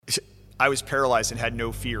I was paralyzed and had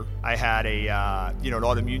no fear. I had an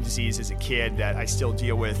autoimmune disease as a kid that I still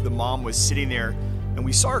deal with. The mom was sitting there and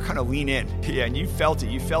we saw her kind of lean in. Yeah, and you felt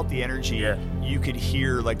it. You felt the energy. Yeah. You could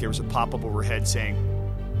hear like there was a pop-up over her head saying,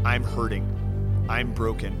 I'm hurting. I'm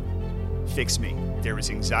broken. Fix me. There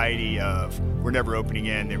was anxiety of we're never opening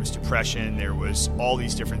again. There was depression. There was all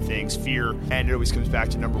these different things, fear. And it always comes back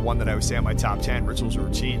to number one that I would say on my top 10, rituals or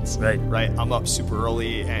routines. Right. I'm up super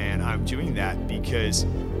early and I'm doing that because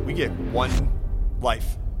we get one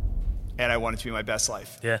life and I want it to be my best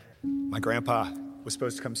life. Yeah. My grandpa was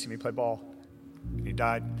supposed to come see me play ball. He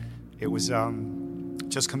died. It was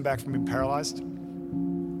just come back from being paralyzed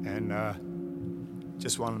and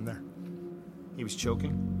just wanted him there. He was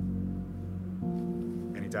choking.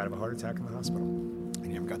 Died of a heart attack in the hospital, and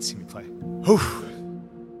he never got to see me play. Whew.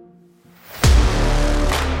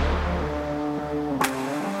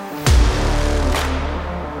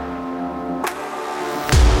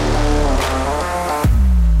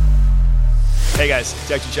 Hey guys,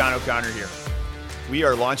 Dr. John O'Connor here. We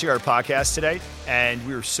are launching our podcast today, and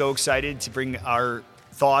we are so excited to bring our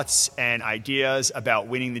thoughts and ideas about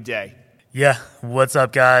winning the day. Yeah, what's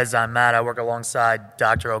up, guys? I'm Matt. I work alongside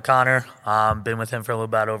Dr. O'Connor. Been with him for a little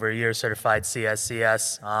about over a year, certified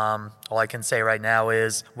CSCS. All I can say right now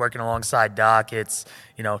is working alongside Doc.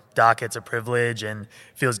 Doc, it's a privilege and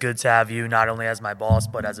feels good to have you not only as my boss,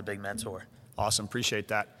 but as a big mentor. Awesome. Appreciate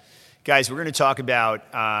that. Guys, we're going to talk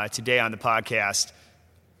about today on the podcast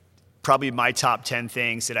probably my top 10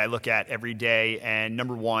 things that I look at every day. And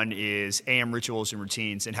number one is AM rituals and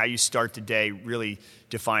routines, and how you start the day really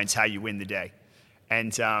defines how you win the day.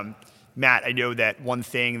 And Matt, I know that one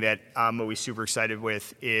thing that I'm always super excited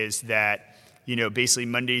with is that, basically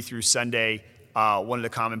Monday through Sunday, one of the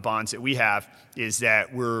common bonds that we have is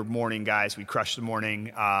that we're morning guys. We crush the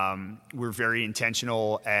morning. We're very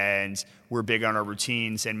intentional and we're big on our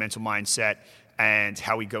routines and mental mindset and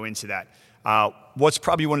how we go into that. What's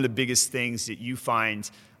probably one of the biggest things that you find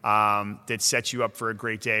that sets you up for a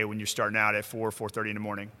great day when you're starting out at 4:30 in the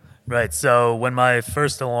morning? Right. So when my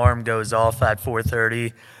first alarm goes off at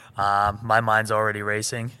 4:30, my mind's already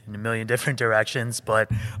racing in a million different directions. But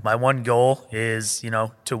my one goal is,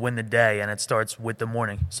 to win the day, and it starts with the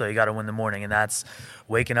morning. So you got to win the morning, and that's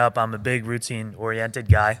waking up. I'm a big routine-oriented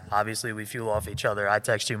guy. Obviously, we fuel off each other. I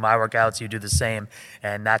text you my workouts, you do the same,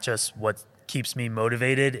 and that's just what keeps me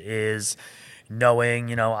motivated is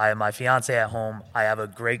knowing, I have my fiance at home. I have a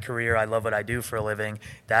great career. I love what I do for a living.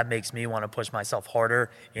 That makes me want to push myself harder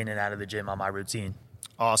in and out of the gym on my routine.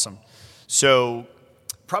 Awesome. So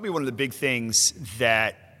probably one of the big things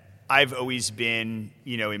that I've always been,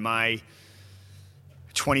 in my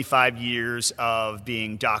 25 years of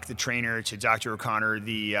being Doc the trainer to Dr. O'Connor,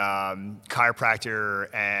 the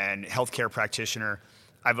chiropractor and healthcare practitioner,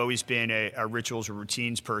 I've always been a rituals or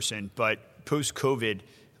routines person. But post-COVID,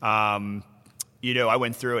 I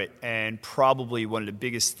went through it, and probably one of the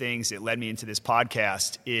biggest things that led me into this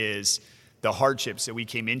podcast is the hardships that we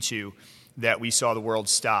came into, that we saw the world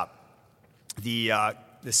stop. The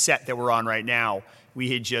set that we're on right now,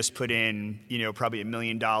 we had just put in, probably $1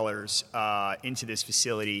 million into this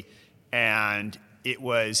facility, and it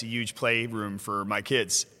was a huge playroom for my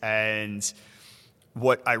kids. And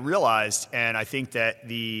what I realized, and I think that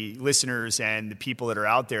the listeners and the people that are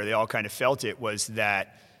out there, they all kind of felt it, was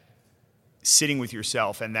that sitting with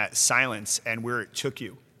yourself and that silence and where it took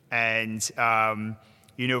you. And,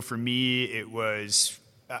 for me, it was,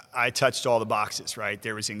 I touched all the boxes, right?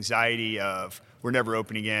 There was anxiety of we're never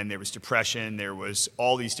open again. There was depression. There was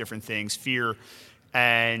all these different things, fear.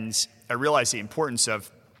 And I realized the importance of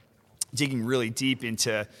digging really deep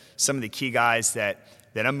into some of the key guys that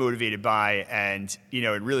I'm motivated by. And,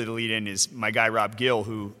 and really the lead in is my guy, Rob Gill,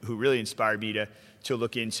 who really inspired me to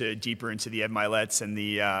look deeper into the Ed Milet's and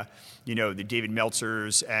the David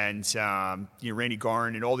Meltzers and, Randy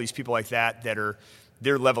Garn and all these people like that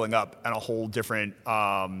they're leveling up on a whole different,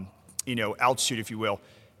 altitude, if you will.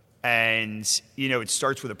 And, it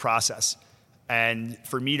starts with a process. And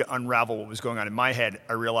for me to unravel what was going on in my head,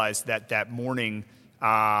 I realized that morning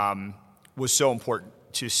was so important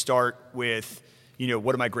to start with,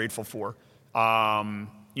 what am I grateful for?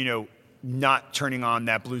 Not turning on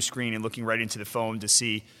that blue screen and looking right into the phone to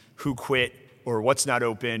see who quit or what's not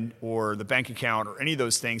open or the bank account or any of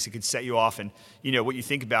those things that could set you off. And, what you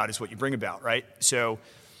think about is what you bring about, right? So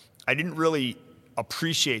I didn't really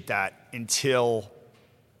appreciate that until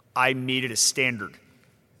I made it a standard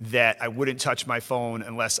that I wouldn't touch my phone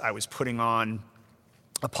unless I was putting on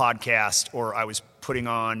a podcast or I was putting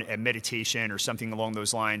on a meditation or something along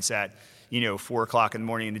those lines at, 4 o'clock in the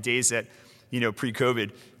morning. In the days that,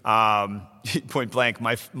 pre-COVID, point blank,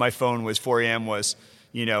 my phone was 4 a.m. was,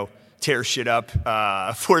 tear shit up.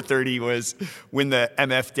 4:30 was win the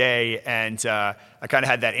MF day, and I kind of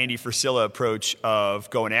had that Andy Frisella approach of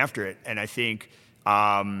going after it. And I think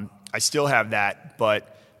I still have that,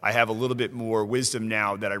 but I have a little bit more wisdom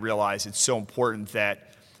now that I realize it's so important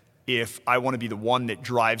that if I want to be the one that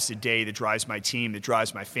drives the day, that drives my team, that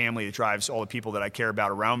drives my family, that drives all the people that I care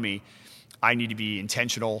about around me, I need to be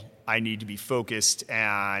intentional, I need to be focused,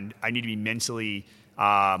 and I need to be mentally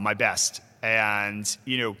my best. And,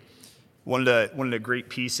 one of the great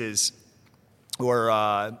pieces or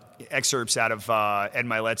excerpts out of Ed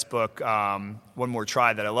Milet's book, One More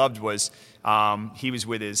Try, that I loved was he was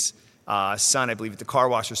with his son, I believe, at the car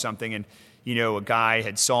wash or something, and a guy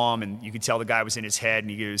had saw him, and you could tell the guy was in his head, and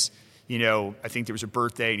he goes, I think there was a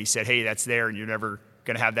birthday, and he said, hey, that's there, and you're never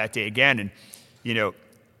going to have that day again. And,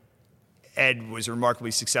 Ed was a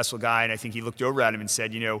remarkably successful guy, and I think he looked over at him and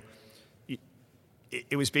said,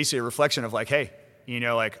 it was basically a reflection of like, hey,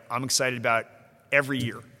 I'm excited about every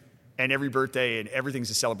year and every birthday, and everything's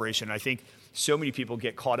a celebration. And I think so many people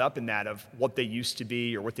get caught up in that of what they used to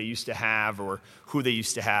be or what they used to have or who they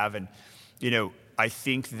used to have. And, I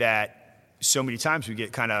think that so many times we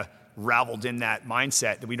get kind of raveled in that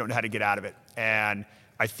mindset that we don't know how to get out of it. And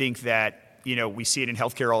I think that, we see it in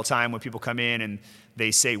healthcare all the time when people come in and they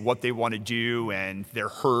say what they want to do and they're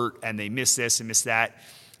hurt and they miss this and miss that.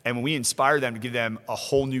 And when we inspire them to give them a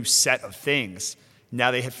whole new set of things, now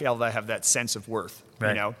they feel they have that sense of worth,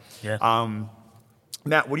 right. Yeah.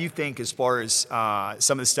 Matt, what do you think as far as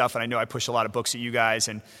some of the stuff? And I know I push a lot of books at you guys,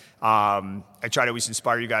 and I try to always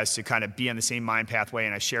inspire you guys to kind of be on the same mind pathway,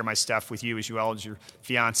 and I share my stuff with you as well as your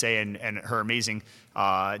fiance and her amazing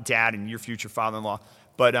dad and your future father-in-law.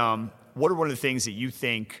 But what are one of the things that you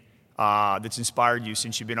think that's inspired you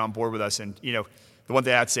since you've been on board with us? And, the one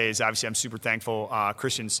thing I'd say is obviously I'm super thankful.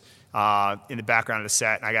 Christian's in the background of the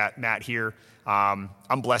set, and I got Matt here.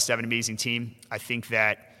 I'm blessed to have an amazing team. I think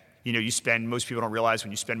that, most people don't realize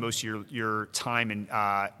when you spend most of your time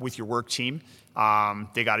with your work team,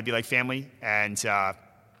 they got to be like family. And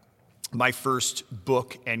my first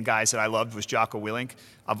book and guys that I loved was Jocko Willink.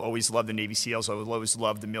 I've always loved the Navy SEALs. I've always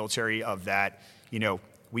loved the military of that,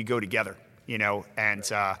 we go together,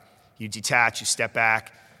 and you detach, you step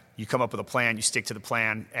back, you come up with a plan, you stick to the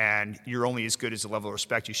plan, and you're only as good as the level of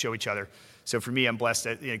respect you show each other. So for me, I'm blessed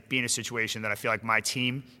to be in a situation that I feel like my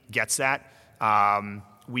team gets that.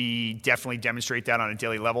 We definitely demonstrate that on a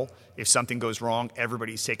daily level. If something goes wrong,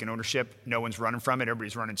 everybody's taking ownership. No one's running from it.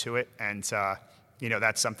 Everybody's running to it. And,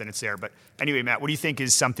 that's something that's there. But anyway, Matt, what do you think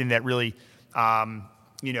is something that really,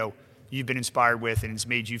 you've been inspired with and has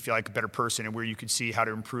made you feel like a better person and where you could see how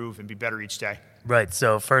to improve and be better each day? Right.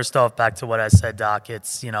 So first off, back to what I said, Doc,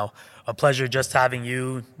 it's, a pleasure just having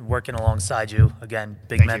you working alongside you. Again,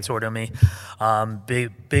 big mentor to me,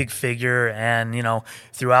 big figure. And,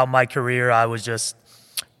 throughout my career, I was just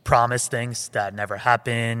promised things that never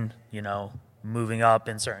happened, moving up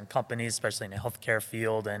in certain companies, especially in the healthcare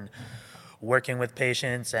field, and working with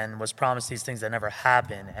patients, and was promised these things that never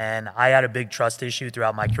happened. And I had a big trust issue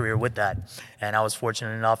throughout my career with that. And I was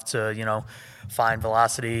fortunate enough to, find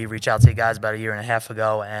Velocity, reach out to you guys about a year and a half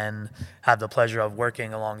ago, and have the pleasure of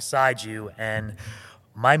working alongside you. And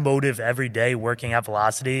my motive every day working at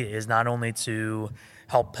Velocity is not only to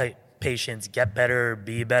help patients get better,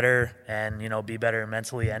 and be better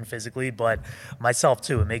mentally and physically, but myself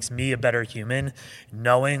too. It makes me a better human,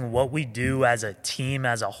 knowing what we do as a team,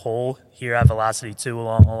 as a whole here at Velocity too,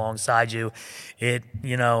 alongside you. It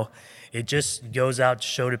just goes out to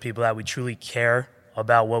show to people that we truly care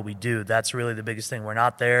about what we do. That's really the biggest thing. We're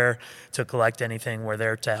not there to collect anything. We're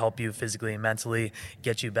there to help you physically and mentally,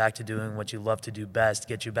 get you back to doing what you love to do best,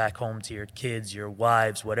 get you back home to your kids, your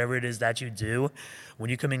wives, whatever it is that you do. When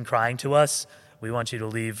you come in crying to us, we want you to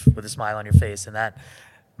leave with a smile on your face. And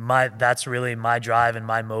that's really my drive and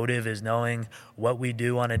my motive, is knowing what we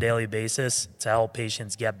do on a daily basis to help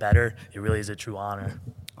patients get better. It really is a true honor.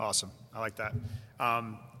 Awesome. I like that.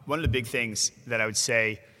 One of the big things that I would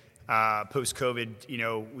say, post-COVID,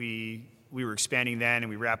 we were expanding then, and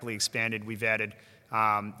we rapidly expanded. We've added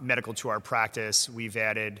medical to our practice. We've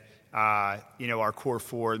added, our core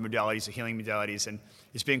four modalities, the healing modalities, and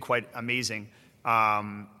it's been quite amazing,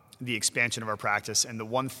 the expansion of our practice. And the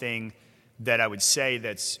one thing that I would say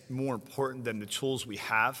that's more important than the tools we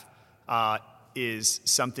have is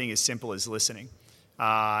something as simple as listening.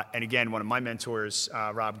 And again, one of my mentors,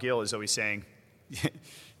 Rob Gill, is always saying,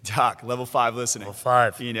 Doc, level 5 listening. Level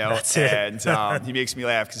 5. That's it. And he makes me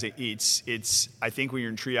laugh because it's. I think when you're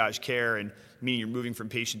in triage care, and meaning you're moving from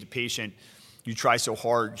patient to patient, you try so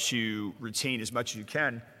hard to retain as much as you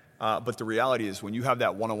can. But the reality is, when you have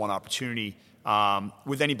that one-on-one opportunity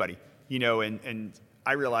with anybody, and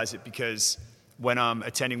I realize it because when I'm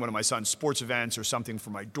attending one of my son's sports events or something for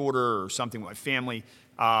my daughter or something with my family,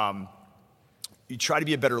 you try to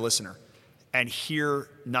be a better listener and hear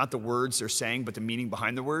not the words they're saying, but the meaning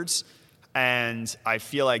behind the words. And I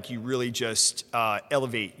feel like you really just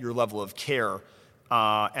elevate your level of care.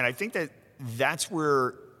 And I think that that's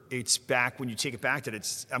where it's back, when you take it back,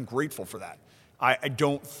 that I'm grateful for that. I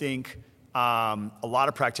don't think a lot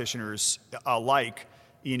of practitioners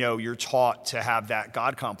you're taught to have that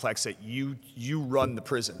God complex that you run the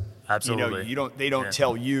prison. Absolutely. They don't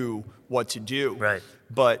tell you what to do. Right.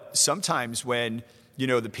 But sometimes when,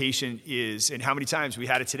 the patient is, and how many times we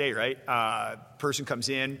had it today, right? Person comes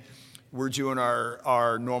in, we're doing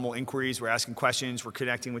our normal inquiries, we're asking questions, we're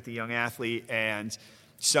connecting with the young athlete, and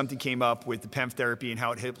something came up with the PEMF therapy and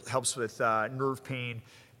how it helps with nerve pain.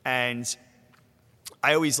 And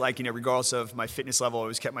I always regardless of my fitness level, I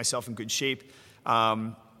always kept myself in good shape.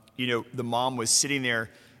 The mom was sitting there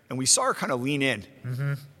and we saw her kind of lean in.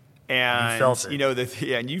 Mm-hmm. And you felt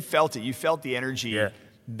it. And you felt it. You felt the energy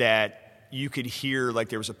that you could hear, like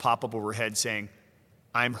there was a pop-up over her head saying,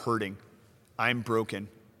 I'm hurting. I'm broken.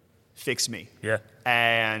 Fix me. Yeah.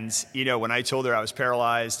 And, when I told her I was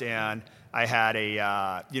paralyzed and I had an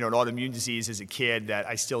autoimmune disease as a kid that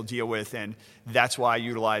I still deal with, and that's why I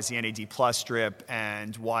utilize the NAD plus drip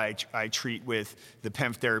and why I treat with the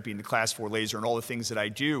PEMF therapy and the class 4 laser and all the things that I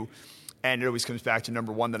do. And it always comes back to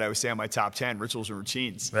number one that I would say on my top 10, rituals and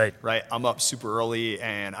routines. Right. I'm up super early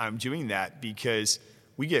and I'm doing that because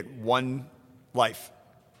we get one life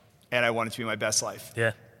and I want it to be my best life.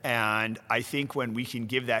 Yeah. And I think when we can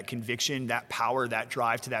give that conviction, that power, that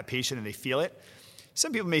drive to that patient and they feel it,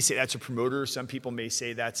 some people may say that's a promoter. Some people may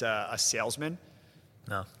say that's a salesman.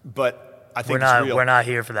 No. But I think it's real. We're not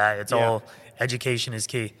here for that. It's all education is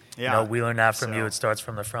key. Yeah. We learn that from you. It starts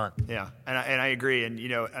from the front. Yeah. And I agree. And,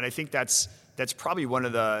 and I think that's probably one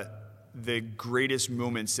of the greatest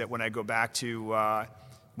moments that when I go back to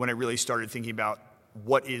when I really started thinking about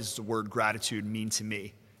what is the word gratitude mean to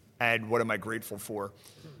me and what am I grateful for?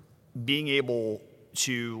 Being able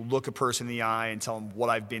to look a person in the eye and tell them what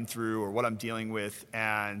I've been through or what I'm dealing with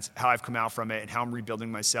and how I've come out from it and how I'm rebuilding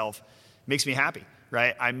myself makes me happy,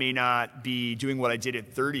 right? I may not be doing what I did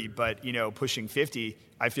at 30, but, pushing 50,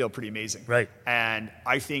 I feel pretty amazing. Right. And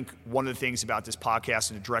I think one of the things about this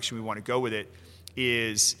podcast and the direction we want to go with it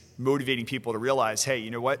is motivating people to realize, hey,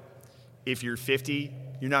 you know what? If you're 50,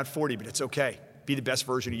 you're not 40, but it's okay. Be the best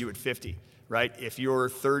version of you at 50, right? If you're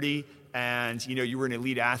 30 and you were an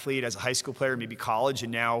elite athlete as a high school player, maybe college,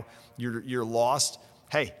 and now you're lost,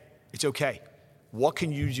 hey, it's okay. What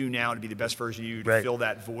can you do now to be the best version of you to fill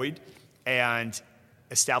that void and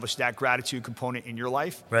establish that gratitude component in your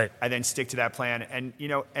life? Right. And then stick to that plan and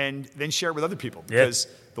and then share it with other people. Because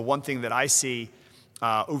the one thing that I see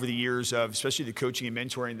over the years of especially the coaching and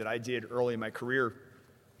mentoring that I did early in my career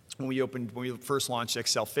when we first launched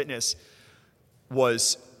Excel Fitness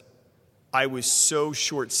was I was so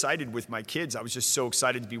short-sighted with my kids. I was just so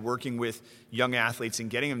excited to be working with young athletes and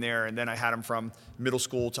getting them there. And then I had them from middle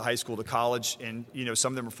school to high school to college. And,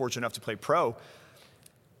 some of them were fortunate enough to play pro.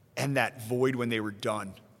 And that void when they were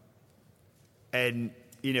done. And,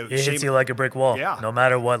 it hits you like a brick wall. Yeah. No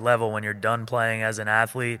matter what level, when you're done playing as an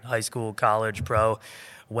athlete, high school, college, pro,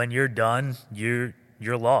 when you're done, you're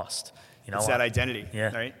lost. It's that identity.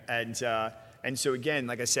 Yeah. Right. And so again,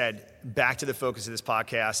 like I said, back to the focus of this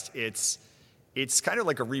podcast, it's kind of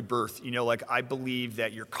like a rebirth. I believe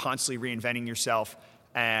that you're constantly reinventing yourself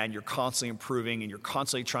and you're constantly improving and you're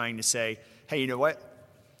constantly trying to say, hey, you know what?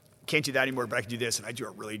 Can't do that anymore, but I can do this and I do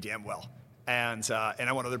it really damn well. And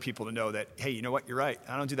I want other people to know that, hey, you know what? You're right.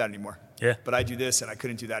 I don't do that anymore. Yeah. But I do this and I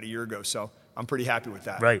couldn't do that a year ago. So I'm pretty happy with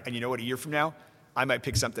that. Right. And you know what? A year from now, I might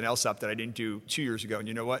pick something else up that I didn't do 2 years ago. And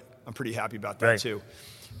you know what? I'm pretty happy about that too.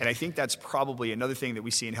 And I think that's probably another thing that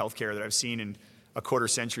we see in healthcare that I've seen in a quarter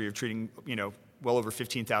century of treating, well over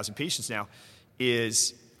 15,000 patients now,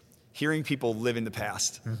 is hearing people live in the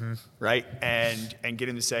past, right? And get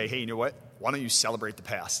them to say, hey, you know what? Why don't you celebrate the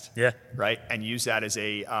past? Yeah. Right? And use that as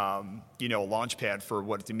a launch pad for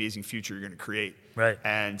what the amazing future you're going to create. Right.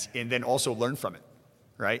 And then also learn from it,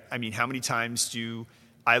 right? I mean, how many times do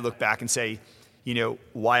I look back and say,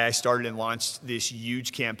 why I started and launched this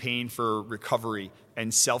huge campaign for recovery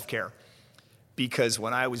and self-care? Because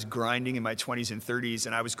when I was grinding in my 20s and 30s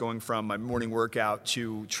and I was going from my morning workout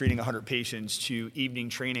to treating 100 patients to evening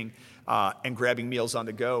training and grabbing meals on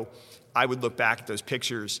the go, I would look back at those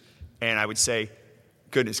pictures and I would say,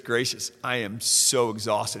 goodness gracious, I am so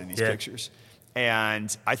exhausted in these pictures.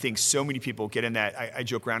 And I think so many people get in that, I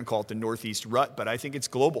joke around and call it the Northeast rut, but I think it's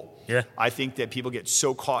global. Yeah. I think that people get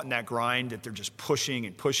so caught in that grind that they're just pushing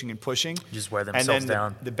and pushing and pushing. Just wear themselves and then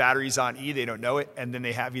down. The battery's on E, they don't know it, and then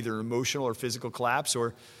they have either emotional or physical collapse,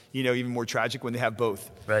 or, even more tragic when they have both.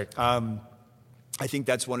 Right. I think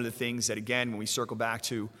that's one of the things that, again, when we circle back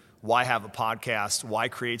to why have a podcast, why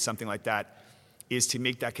create something like that, is to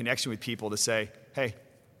make that connection with people to say, hey,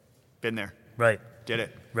 been there. Right. Did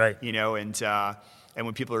it. Right. And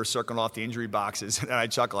when people are circling off the injury boxes, and I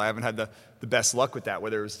chuckle, I haven't had the best luck with that,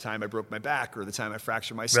 whether it was the time I broke my back or the time I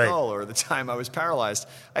fractured my skull or the time I was paralyzed.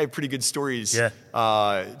 I have pretty good stories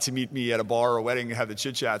to meet me at a bar or a wedding and have the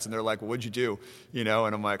chit chats, and they're like, well, what'd you do? And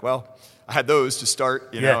I'm like, well, I had those to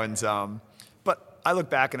start, but I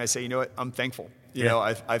look back and I say, you know what, I'm thankful.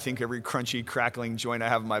 I think every crunchy, crackling joint I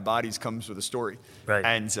have in my body comes with a story.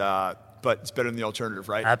 Right. But it's better than the alternative,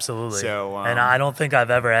 right? Absolutely. So, and I don't think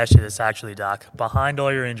I've ever asked you this actually, Doc. Behind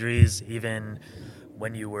all your injuries, even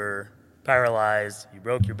when you were paralyzed, you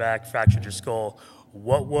broke your back, fractured your skull,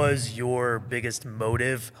 what was your biggest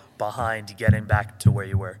motive behind getting back to where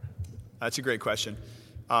you were? That's a great question.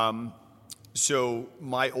 So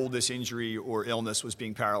my oldest injury or illness was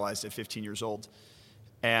being paralyzed at 15 years old.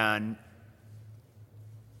 And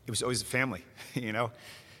it was always a family,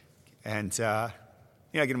 And,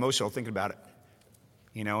 I get emotional thinking about it,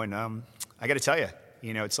 and I got to tell you,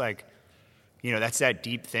 it's like, that's that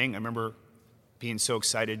deep thing. I remember being so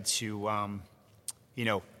excited to,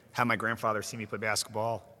 have my grandfather see me play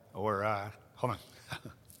basketball or, hold on.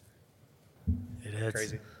 It hits.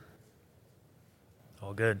 Crazy.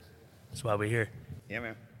 All good. That's why we're here. Yeah,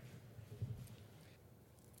 man.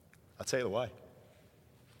 I'll tell you the why.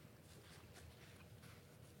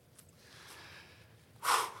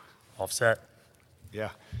 Offset. Yeah.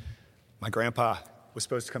 My grandpa was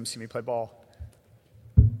supposed to come see me play ball.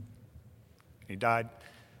 He died.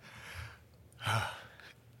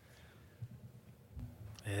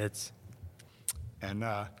 It's. And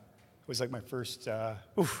it was like my first, I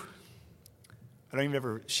don't even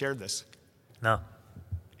ever shared this. No.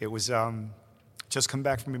 It was just come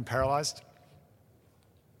back from being paralyzed.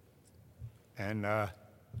 And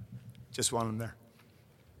just wanted him there.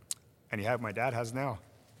 And he had, my dad has now.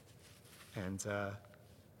 And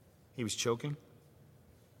he was choking,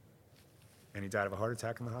 and he died of a heart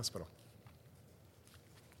attack in the hospital.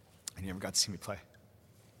 And he never got to see me play.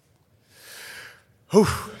 Whew.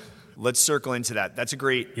 Let's circle into that. That's a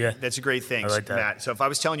great thing, I like that. Matt. So if I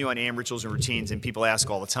was telling you on AM rituals and routines, and people ask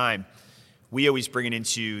all the time, we always bring it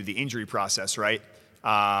into the injury process, right?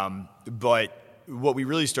 But what we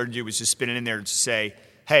really started to do was just spin it in there to say,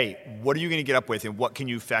 hey, what are you going to get up with, and what can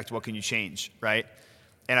you affect, what can you change, right?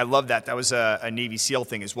 And I love that. That was a Navy SEAL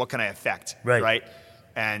thing, is what can I affect, right?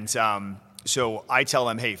 And so I tell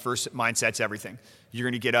them, hey, first, mindset's everything. You're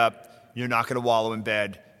going to get up. You're not going to wallow in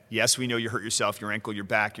bed. Yes, we know you hurt yourself, your ankle, your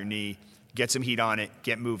back, your knee. Get some heat on it.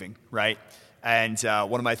 Get moving, right? And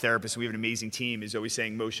one of my therapists, we have an amazing team, is always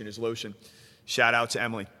saying motion is lotion. Shout out to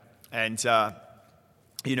Emily. And,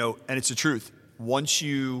 and it's the truth. Once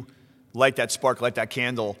you light that spark, light that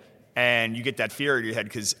candle, and you get that fear in your head,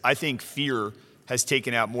 because I think fear has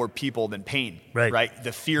taken out more people than pain, right?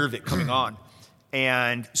 The fear of it coming on.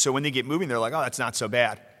 And so when they get moving, they're like, oh, that's not so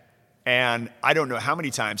bad. And I don't know how many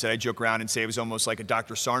times that I joke around and say it was almost like a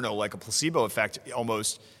Dr. Sarno, like a placebo effect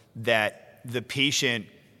almost, that the patient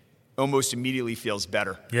almost immediately feels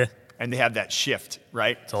better. Yeah. And they have that shift,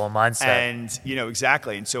 right? It's all a mindset. And,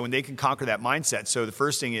 exactly. And so when they can conquer that mindset, so the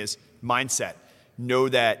first thing is mindset. Know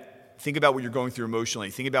that, think about what you're going through emotionally.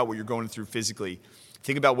 Think about what you're going through physically.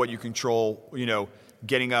 Think about what you control,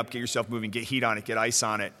 getting up, get yourself moving, get heat on it, get ice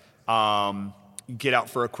on it, get out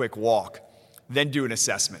for a quick walk, then do an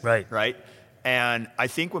assessment, right? And I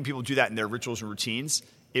think when people do that in their rituals and routines,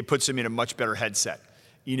 it puts them in a much better headset.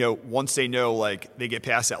 Once they know, like, they get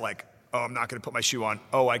past that, like, oh, I'm not going to put my shoe on.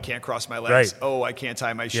 Oh, I can't cross my legs. Oh, I can't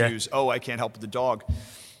tie my shoes. Oh, I can't help with the dog.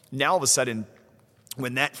 Now, all of a sudden,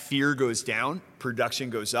 when that fear goes down, production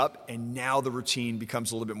goes up, and now the routine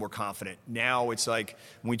becomes a little bit more confident. Now it's like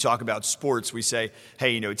when we talk about sports, we say,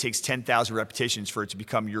 hey, it takes 10,000 repetitions for it to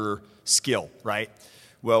become your skill, right?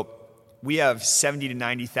 Well, we have 70 to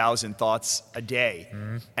 90,000 thoughts a day,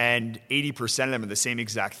 and 80% of them are the same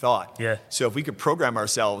exact thought. Yeah. So if we could program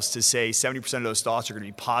ourselves to say 70% of those thoughts are going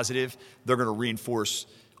to be positive, they're going to reinforce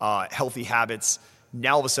healthy habits.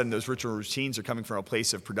 Now all of a sudden those ritual routines are coming from a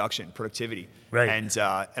place of productivity. Right. And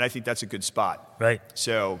I think that's a good spot. Right.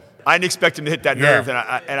 So I didn't expect him to hit that nerve, and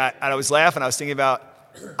I was laughing. I was thinking about,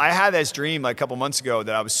 I had this dream like a couple months ago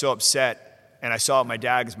that I was so upset, and I saw my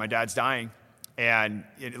dad because my dad's dying. And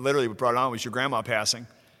it literally what brought it on was your grandma passing.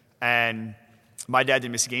 And my dad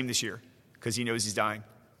didn't miss a game this year because he knows he's dying.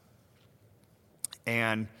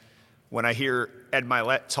 And when I hear Ed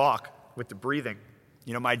Milet talk with the breathing,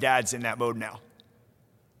 my dad's in that mode now.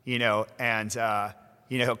 And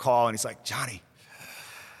he'll call and he's like, Johnny,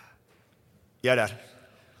 yeah, Dad,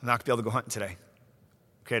 I'm not gonna be able to go hunting today.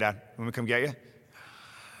 Okay, Dad, want me to come get you?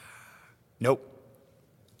 Nope,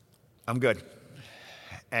 I'm good.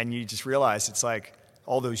 And you just realize it's like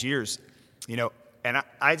all those years, and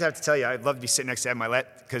I'd have to tell you, I'd love to be sitting next to Ed Milet,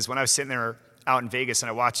 because when I was sitting there out in Vegas and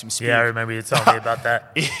I watched him speak. Yeah, I remember you telling me about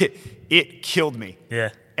that. It killed me. Yeah.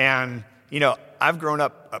 And, I've grown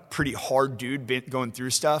up a pretty hard dude going through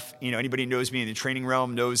stuff. Anybody who knows me in the training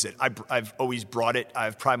realm knows that I've always brought it.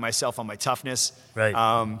 I've prided myself on my toughness. Right.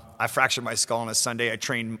 I fractured my skull on a Sunday. I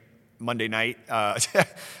trained Monday night. I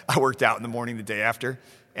worked out in the morning the day after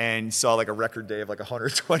and saw like a record day of like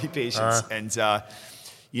 120 patients. And,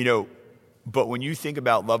 but when you think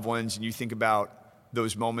about loved ones and you think about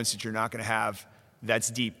those moments that you're not going to have, that's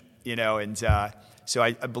deep, and so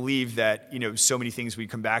I believe that, so many things we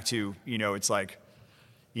come back to, it's like,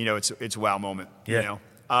 it's a wow moment, Yeah.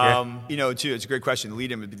 Too, it's a great question. The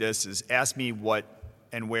lead in would be this, is ask me what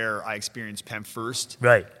and where I experienced PEMF first.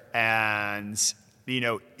 Right. And,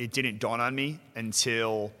 it didn't dawn on me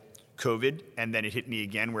until COVID, and then it hit me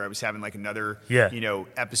again where I was having like another,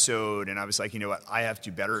 episode, and I was like, what, I have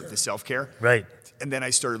to do better at the self-care. Right. And then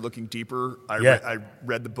I started looking deeper. I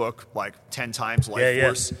read the book like 10 times, Life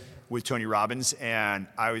Force, with Tony Robbins, and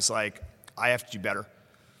I was like, I have to do better.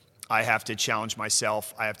 I have to challenge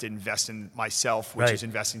myself. I have to invest in myself, which is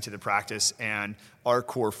investing to the practice. And our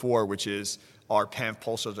core 4, which is our PEMF,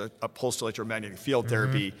 pulsed electromagnetic field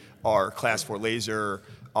therapy, our class 4 laser,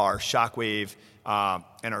 our shockwave,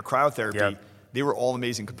 and our cryotherapy, they were all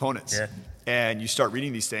amazing components. Yeah. And you start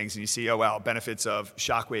reading these things and you see, oh, wow, benefits of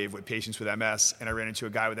shockwave with patients with MS. And I ran into a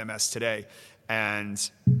guy with MS today. And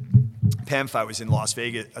PEMF, I was in Las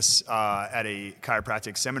Vegas at a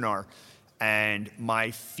chiropractic seminar, and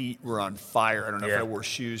my feet were on fire. I don't know if I wore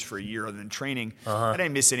shoes for a year other than training. I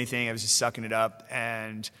didn't miss anything. I was just sucking it up.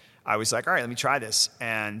 And I was like, all right, let me try this.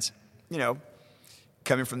 And,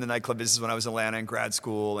 coming from the nightclub business when I was in Atlanta in grad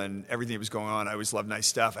school and everything that was going on, I always loved nice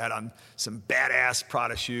stuff. I had on some badass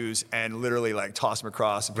Prada shoes and literally like tossed them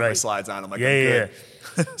across and put my slides on. I'm like, I'm good.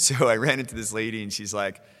 So I ran into this lady and she's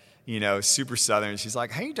like, super Southern. She's like,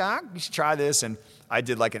 hey, doc, you should try this. And I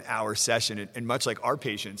did like an hour session. And much like our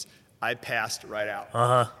patients, I passed right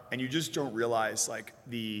out. And you just don't realize like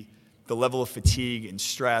the level of fatigue and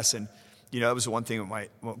stress. And, that was the one thing with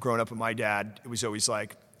growing up with my dad, it was always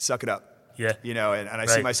like, suck it up. Yeah. And I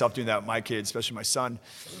see myself doing that with my kids, especially my son.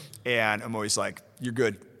 And I'm always like, you're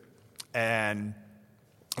good. And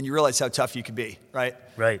you realize how tough you can be, right?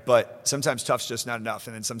 Right. But sometimes tough's just not enough.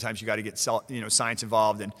 And then sometimes you got to get, science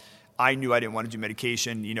involved. And I knew I didn't want to do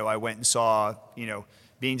medication. I went and saw,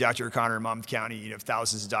 being Dr. O'Connor in Monmouth County,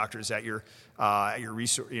 thousands of doctors at your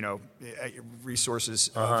resources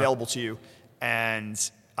available to you.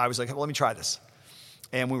 And I was like, well, let me try this.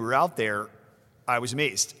 And when we were out there, I was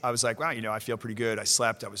amazed. I was like, wow, I feel pretty good. I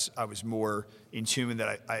slept. I was more in tune,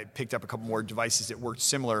 that I picked up a couple more devices that worked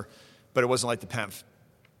similar, but it wasn't like the PEMF.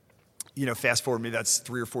 Fast forward, maybe that's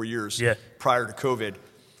 3 or 4 years prior to COVID.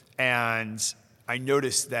 And I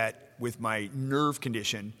noticed that with my nerve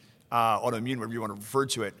condition, autoimmune, whatever you want to refer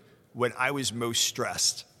to it, when I was most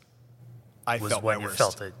stressed, I felt my worst. You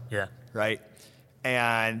felt it, yeah. Right?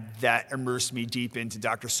 And that immersed me deep into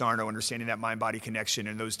Dr. Sarno, understanding that mind-body connection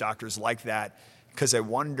and those doctors like that, because I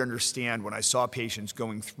wanted to understand when I saw patients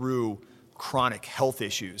going through chronic health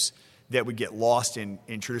issues that would get lost in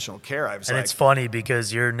traditional care. I was and it's funny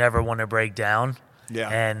because you're never one to break down. Yeah.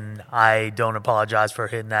 And I don't apologize for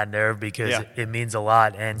hitting that nerve because it means a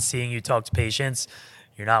lot. And seeing you talk to patients,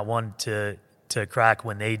 you're not one to crack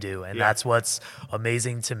when they do. And that's what's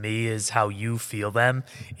amazing to me is how you feel them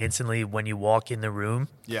instantly when you walk in the room.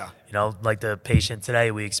 Yeah. Like the patient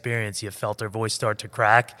today we experienced, you felt her voice start to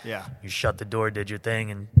crack. Yeah. You shut the door, did your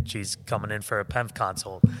thing, and she's coming in for a PEMF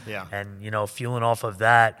consult. Yeah. And, fueling off of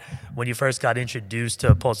that, when you first got introduced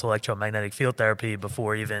to pulse electromagnetic field therapy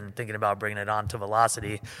before even thinking about bringing it on to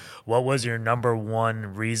Velocity, what was your number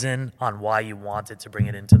one reason on why you wanted to bring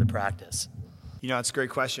it into the practice? It's a great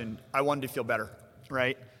question. I wanted to feel better,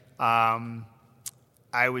 right?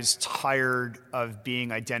 I was tired of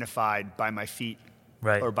being identified by my feet,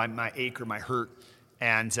 or by my ache or my hurt.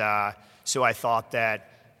 And so I thought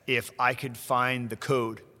that if I could find the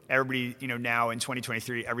code, everybody, now in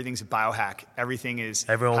 2023, everything's a biohack.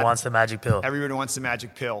 Everyone wants the magic pill. Everyone wants the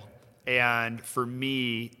magic pill. And for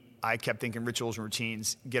me, I kept thinking rituals and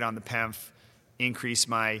routines, get on the PEMF, increase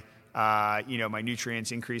my, my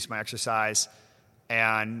nutrients, increase my exercise.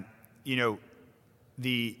 And,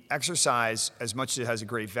 the exercise, as much as it has a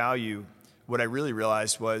great value, what I really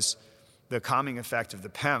realized was the calming effect of the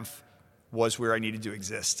PEMF was where I needed to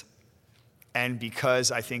exist. And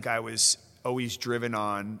because I think I was always driven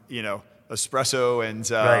on, espresso and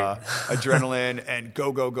adrenaline and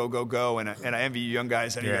go, and I envy you young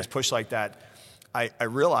guys. I know you guys push like that. I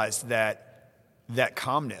realized that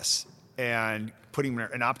calmness and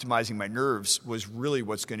optimizing my nerves was really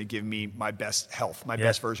what's going to give me my best health, my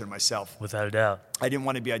best version of myself. Without a doubt. I didn't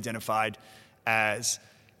want to be identified as,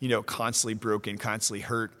 constantly broken, constantly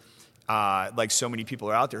hurt, like so many people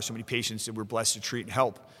are out there, so many patients that we're blessed to treat and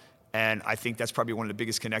help. And I think that's probably one of the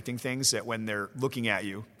biggest connecting things, that when they're looking at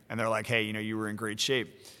you and they're like, hey, you were in great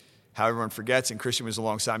shape. How everyone forgets, and Christian was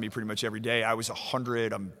alongside me pretty much every day. I was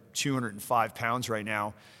 100, I'm 205 pounds right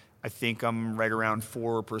now. I think I'm right around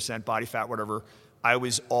 4% body fat, whatever. I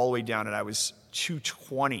was all the way down, and I was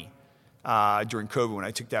 220 during COVID when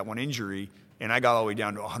I took that one injury, and I got all the way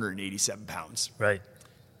down to 187 pounds. Right.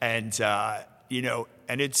 And,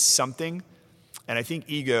 and it's something, and I think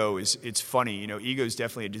it's funny, ego is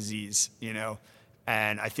definitely a disease,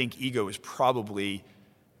 and I think ego is probably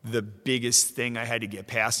the biggest thing I had to get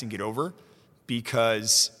past and get over,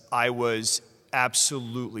 because I was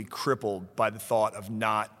absolutely crippled by the thought of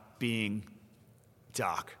not being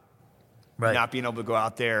Doc. Right. Not being able to go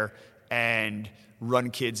out there and run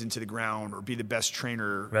kids into the ground or be the best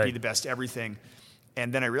trainer, be the best everything.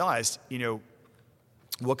 And then I realized,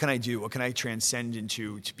 what can I do? What can I transcend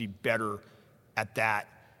into to be better at that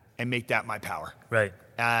and make that my power? Right.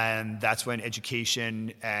 And that's when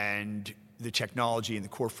education and the technology and the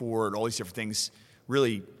core four and all these different things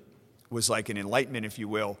really was like an enlightenment, if you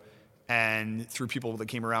will. And through people that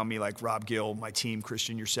came around me, like Rob Gill, my team,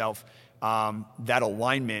 Christian, yourself, that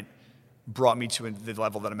alignment brought me to the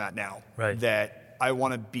level that I'm at now. Right. That I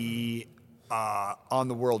want to be on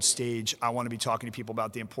the world stage. I want to be talking to people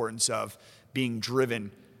about the importance of being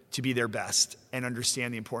driven to be their best and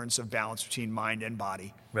understand the importance of balance between mind and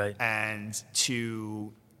body. Right. And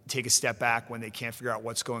to take a step back when they can't figure out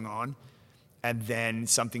what's going on. And then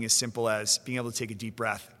something as simple as being able to take a deep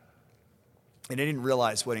breath. And I didn't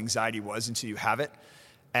realize what anxiety was until you have it.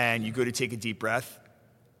 And you go to take a deep breath,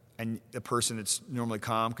 and the person that's normally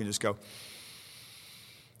calm can just go.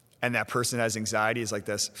 And that person that has anxiety is like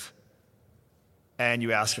this. And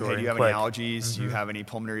you ask them, hey, do you have any allergies? Do you have any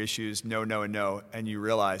pulmonary issues? No, no, and no. And you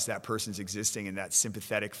realize that person's existing in that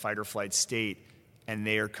sympathetic fight or flight state, and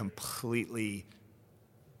they are completely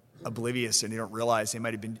oblivious, and they don't realize they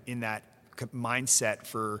might have been in that mindset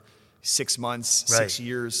for 6 months, 6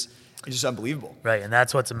 years. It's just unbelievable. Right, and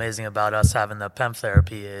that's what's amazing about us having the PEMF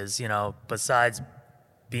therapy is, besides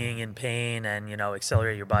being in pain and,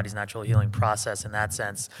 accelerate your body's natural healing process in that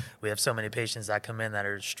sense, we have so many patients that come in that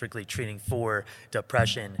are strictly treating for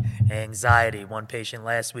depression, anxiety. One patient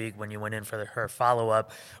last week, when you went in for her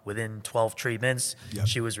follow-up, within 12 treatments,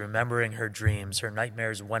 she was remembering her dreams. Her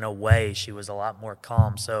nightmares went away. She was a lot more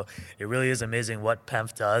calm. So it really is amazing what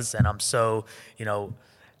PEMF does, and I'm so,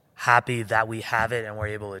 happy that we have it and we're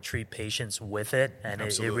able to treat patients with it, and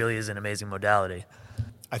it really is an amazing modality.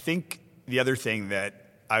 I think the other thing that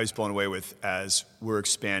I was blown away with as we're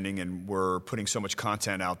expanding and we're putting so much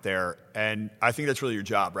content out there, and I think that's really your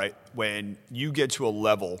job, right? When you get to a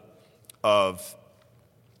level of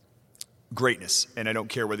greatness, and I don't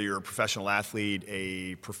care whether you're a professional athlete,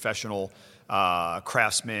 a professional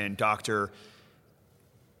craftsman, doctor,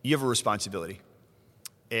 you have a responsibility.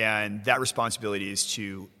 And that responsibility is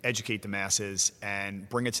to educate the masses and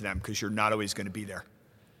bring it to them, because you're not always going to be there.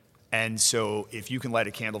 And so if you can light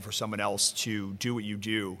a candle for someone else to do what you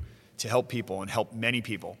do, to help people and help many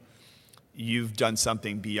people, you've done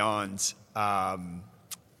something beyond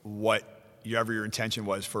whatever your intention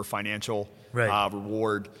was for financial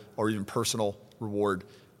reward or even personal reward.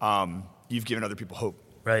 You've given other people hope.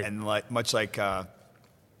 Right. And much like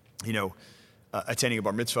attending a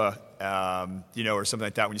bar mitzvah, or something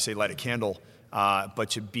like that, when you say light a candle,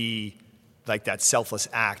 but to be like that selfless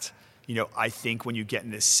act, I think when you get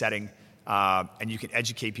in this setting and you can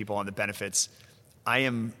educate people on the benefits, I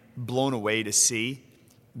am blown away to see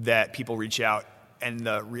that people reach out. And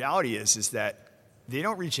the reality is that they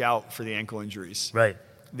don't reach out for the ankle injuries. Right.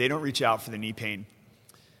 They don't reach out for the knee pain.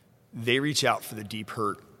 They reach out for the deep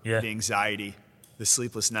hurt, the anxiety, the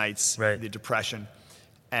sleepless nights, the depression.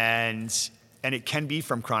 And it can be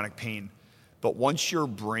from chronic pain. But once your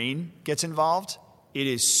brain gets involved, it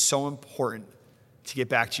is so important to get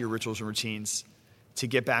back to your rituals and routines, to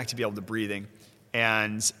get back to be able to breathing.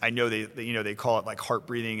 And I know they call it like heart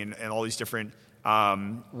breathing and all these different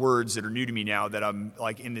words that are new to me now that I'm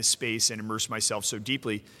like in this space and immerse myself so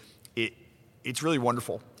deeply. it's really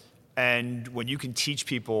wonderful. And when you can teach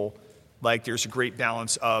people, like, there's a great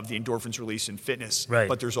balance of the endorphins release in fitness, Right.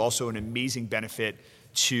 but there's also an amazing benefit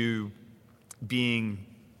to being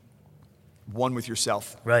one with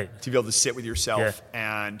yourself. Right. To be able to sit with yourself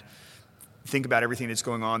and think about everything that's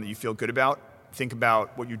going on that you feel good about. Think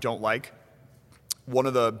about what you don't like. One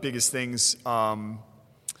of the biggest things, I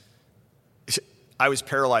was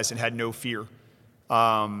paralyzed and had no fear.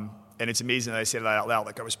 And it's amazing that I say that out loud.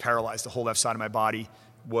 Like, I was paralyzed. The whole left side of my body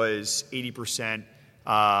was 80%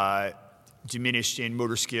 diminished in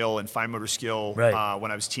motor skill and fine motor skill when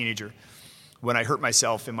I was a teenager. When I hurt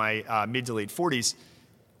myself in my mid to late 40s,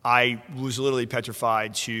 I was literally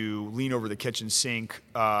petrified to lean over the kitchen sink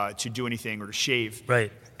to do anything or to shave.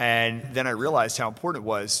 Right. And then I realized how important it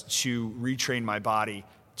was to retrain my body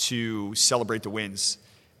to celebrate the wins.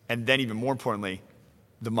 And then even more importantly,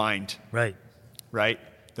 the mind. Right. Right?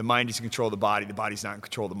 The mind is in control of the body's not in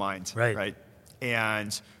control of the mind. Right.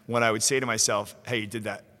 And when I would say to myself, hey, you did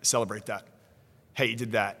that, celebrate that. Hey, you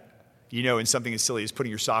did that. You know, and something as silly as putting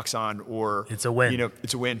your socks on, or it's a win. You know,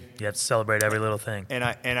 it's a win. You have to celebrate every little thing. And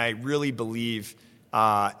I really believe,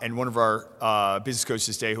 and one of our business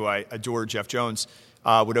coaches today, who I adore, Jeff Jones,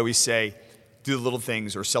 would always say, do the little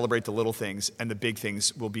things or celebrate the little things, and the big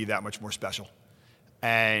things will be that much more special.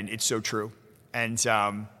 And it's so true. And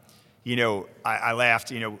you know, I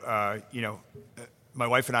laughed. My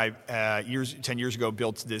wife and I 10 years ago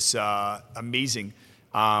built this amazing.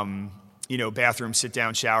 Bathroom, sit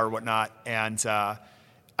down, shower, whatnot. And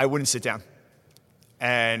I wouldn't sit down.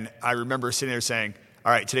 And I remember sitting there saying,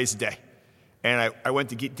 all right, today's the day. And I went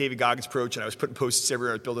to get David Goggins' approach, and I was putting post-its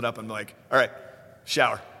everywhere. I was building up. I'm like, all right,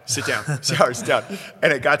 shower, sit down, shower, sit down.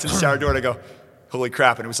 And I got to the shower door, and I go, holy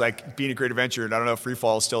crap. And it was like being a great adventure. And I don't know if free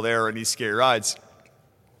fall is still there or any scary rides.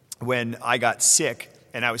 When I got sick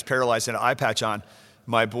and I was paralyzed and an eye patch on,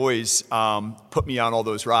 my boys put me on all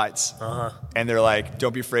those rides. And they're like,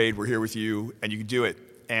 don't be afraid, we're here with you, and you can do it.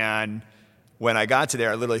 And when I got to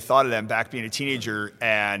there, I literally thought of them back being a teenager,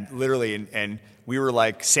 and literally, and we were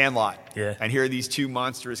like Sandlot. Yeah. And here are these two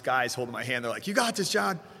monstrous guys holding my hand. They're like, you got this,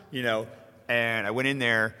 John. You know, and I went in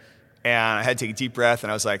there, and I had to take a deep breath,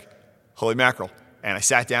 and I was like, holy mackerel. And I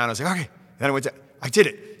sat down, I was like, okay. And then I did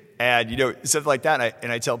it. And, you know, stuff like that.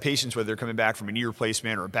 And I tell patients, whether they're coming back from a knee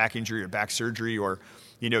replacement or a back injury or back surgery or,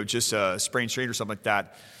 you know, just a sprained strain or something like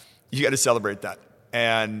that, you got to celebrate that.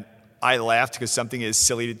 And I laughed because something as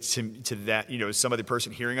silly to that, you know, some other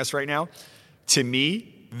person hearing us right now, to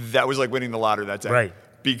me, that was like winning the lottery that day. Right.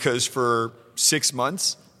 Because for 6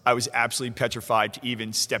 months, I was absolutely petrified to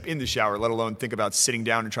even step in the shower, let alone think about sitting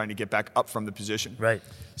down and trying to get back up from the position. Right.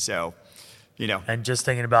 So, you know. And just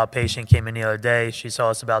thinking about a patient came in the other day. She saw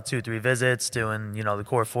us about 2-3 visits doing, you know, the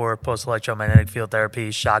Core 4 post-electromagnetic field therapy,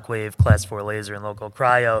 shockwave, class 4 laser, and local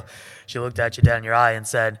cryo. She looked at you down in your eye and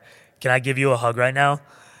said, can I give you a hug right now?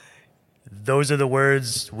 Those are the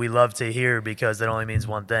words we love to hear because it only means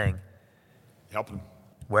one thing. Help them.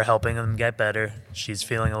 We're helping them get better. She's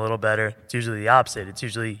feeling a little better. It's usually the opposite. It's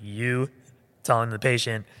usually you telling the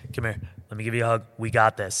patient, come here, let me give you a hug. We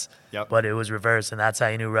got this. Yep. But it was reversed, and that's how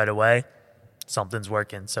you knew right away something's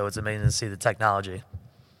working. So it's amazing to see the technology.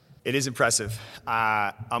 It is impressive.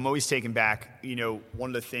 I'm always taken back. You know,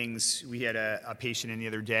 one of the things, we had a patient in the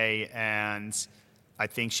other day, and I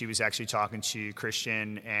think she was actually talking to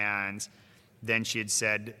Christian, and then she had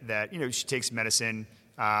said that, you know, she takes medicine,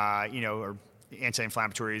 or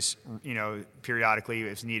anti-inflammatories, you know, periodically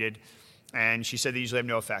if needed. And she said they usually have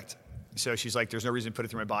no effect. So she's like, there's no reason to put it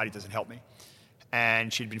through my body. It doesn't help me.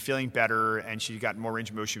 And she'd been feeling better, and she'd gotten more range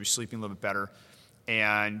of motion. She was sleeping a little bit better.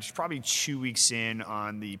 And she's probably 2 weeks in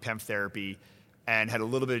on the PEMF therapy and had a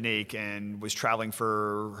little bit of an ache and was traveling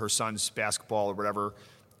for her son's basketball or whatever.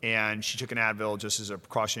 And she took an Advil just as a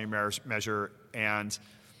precautionary measure. And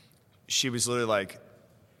she was literally like,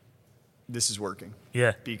 this is working.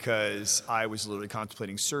 Yeah. Because I was literally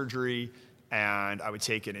contemplating surgery, and I would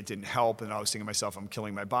take it and it didn't help. And I was thinking to myself, I'm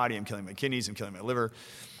killing my body, I'm killing my kidneys, I'm killing my liver.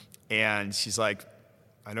 And she's like,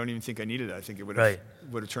 I don't even think I needed it. I think it would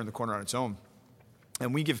have turned the corner on its own.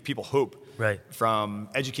 And we give people hope from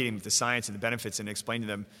educating them with the science and the benefits and explain to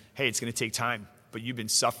them, hey, it's going to take time, but you've been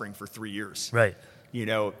suffering for 3 years. Right. You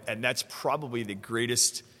know, and that's probably the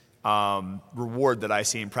greatest reward that I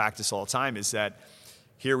see in practice all the time is that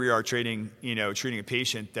here we are treating a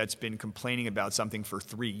patient that's been complaining about something for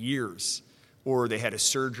 3 years, or they had a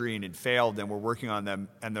surgery and it failed, and we're working on them,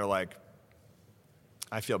 and they're like,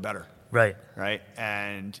 I feel better. Right. Right.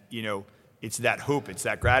 And, you know, it's that hope, it's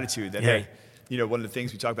that gratitude that, hey, you know, one of the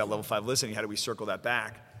things we talk about level 5 listening, how do we circle that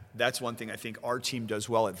back? That's one thing I think our team does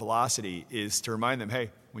well at Velocity is to remind them,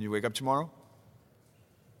 hey, when you wake up tomorrow,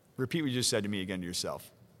 Repeat what you just said to me again to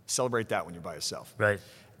yourself. Celebrate that when you're by yourself. Right.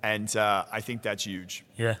 And I think that's huge.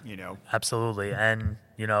 Yeah, you know, absolutely. And,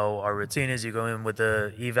 our routine is you go in with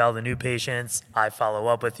the eval, the new patients. I follow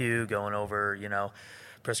up with you, going over,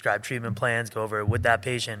 prescribed treatment plans, go over it with that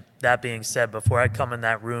patient. That being said, before I come in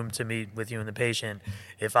that room to meet with you and the patient,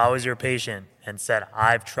 if I was your patient and said,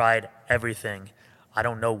 I've tried everything, I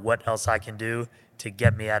don't know what else I can do to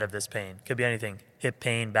get me out of this pain. Could be anything, hip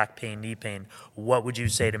pain, back pain, knee pain. What would you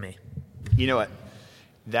say to me? You know what?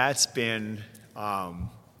 That's been,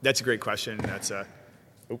 that's a great question. That's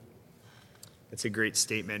a great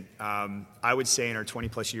statement. I would say in our 20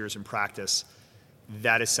 plus years in practice,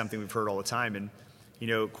 that is something we've heard all the time. And,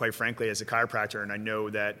 quite frankly, as a chiropractor, and I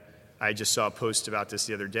know that I just saw a post about this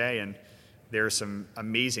the other day, and there are some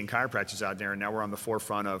amazing chiropractors out there, and now we're on the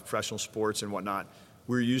forefront of professional sports and whatnot.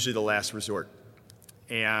 We're usually the last resort.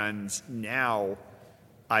 And now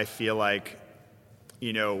I feel like,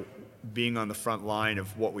 being on the front line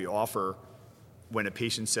of what we offer, when a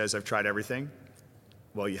patient says, I've tried everything,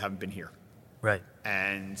 well, you haven't been here. Right.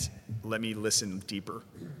 And let me listen deeper.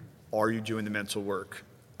 Are you doing the mental work?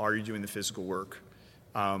 Are you doing the physical work?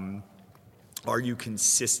 Are you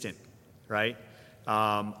consistent, right?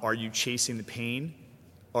 Are you chasing the pain?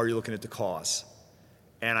 Are you looking at the cause?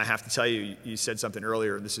 And I have to tell you, you said something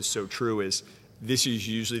earlier, and this is so true, is this is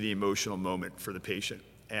usually the emotional moment for the patient.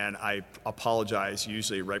 And I apologize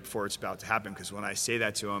usually right before it's about to happen, because when I say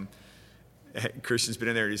that to him, Christian's been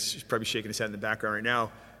in there, he's probably shaking his head in the background right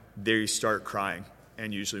now, they start crying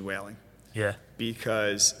and usually wailing. Yeah.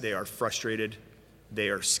 Because they are frustrated, they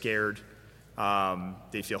are scared,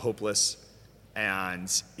 they feel hopeless. And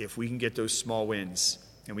if we can get those small wins,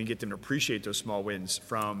 and we can get them to appreciate those small wins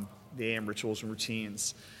from the AM rituals and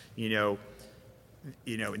routines,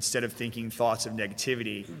 instead of thinking thoughts of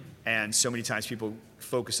negativity, and so many times people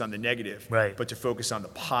focus on the negative, right, but to focus on the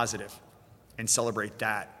positive and celebrate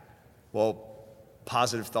that. Well,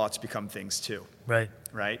 positive thoughts become things too. Right.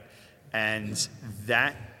 Right? And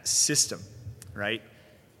that system, right,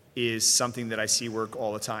 is something that I see work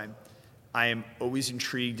all the time. I am always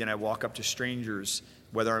intrigued, and I walk up to strangers,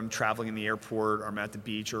 whether I'm traveling in the airport or I'm at the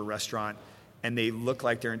beach or a restaurant, and they look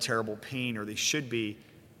like they're in terrible pain, or they should be,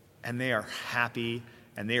 and they are happy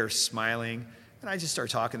and they are smiling. And I just start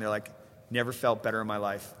talking. They're like, never felt better in my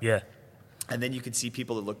life. Yeah. And then you can see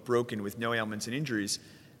people that look broken with no ailments and injuries.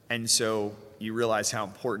 And so you realize how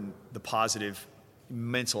important the positive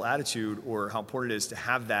mental attitude, or how important it is to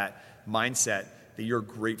have that mindset that you're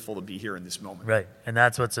grateful to be here in this moment. Right. And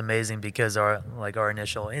that's what's amazing, because our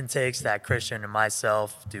initial intakes that Christian and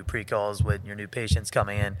myself do pre-calls with your new patients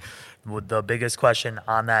coming in. The biggest question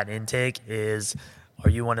on that intake is, are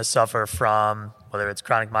you want to suffer from, whether it's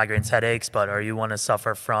chronic migraines, headaches, but are you want to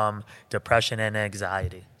suffer from depression and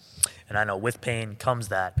anxiety? And I know with pain comes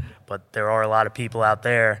that, but there are a lot of people out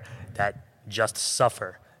there that just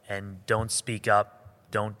suffer and don't speak up,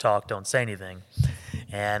 don't talk, don't say anything.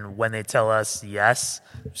 And when they tell us yes,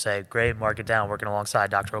 say, great, mark it down, working alongside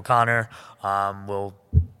Dr. O'Connor, we'll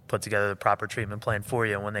put together the proper treatment plan for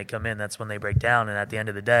you. And when they come in, that's when they break down. And at the end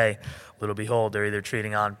of the day, little behold, they're either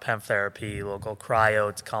treating on PEMF therapy, local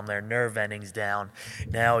cryo to calm their nerve endings down.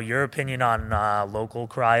 Now, your opinion on local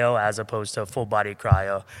cryo as opposed to full body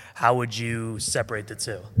cryo, how would you separate the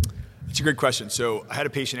two? It's a great question. So I had a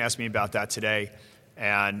patient ask me about that today,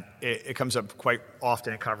 and it comes up quite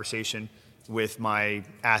often in conversation with my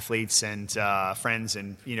athletes and friends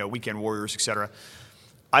and weekend warriors, et cetera.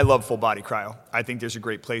 I love full body cryo. I think there's a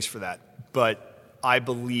great place for that. But I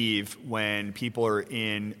believe when people are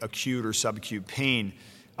in acute or subacute pain,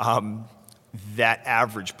 that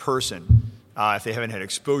average person, if they haven't had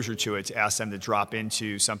exposure to it, to ask them to drop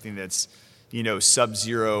into something that's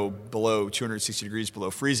sub-zero, below 260 degrees below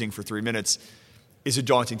freezing for 3 minutes is a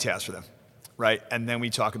daunting task for them, right? And then we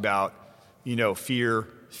talk about, fear,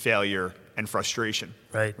 failure, and frustration,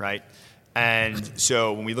 right? And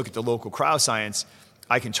so when we look at the local cryoscience,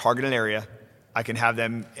 I can target an area, I can have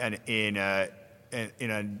them they're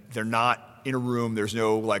not in a room, there's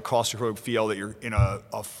no claustrophobic feel that you're in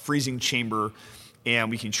a freezing chamber, and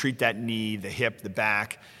we can treat that knee, the hip, the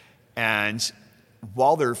back, and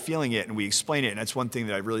while they're feeling it and we explain it, and that's one thing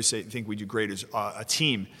that I really think we do great as a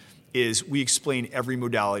team, is we explain every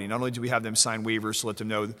modality. Not only do we have them sign waivers to let them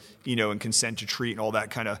know, and consent to treat and all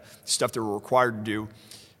that kind of stuff that we're required to do,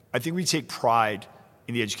 I think we take pride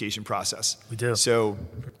in the education process. We do. So,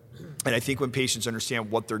 and I think when patients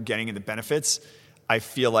understand what they're getting and the benefits, I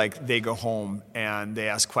feel like they go home and they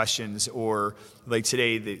ask questions, or like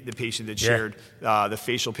today, the patient that shared the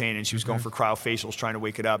facial pain, and she was going for cryofacials, trying to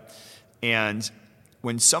wake it up. And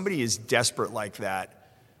when somebody is desperate like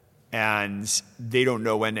that, and they don't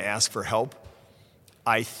know when to ask for help.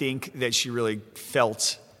 I think that she really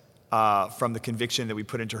felt from the conviction that we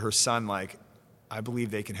put into her son, like, I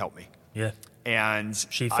believe they can help me. Yeah. And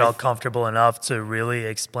she felt comfortable enough to really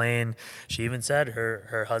explain. She even said,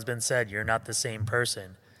 her husband said, "You're not the same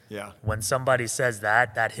person." Yeah. When somebody says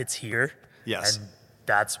that, that hits here. Yes. And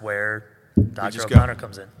that's where Dr. O'Connor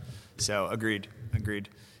comes in. So agreed.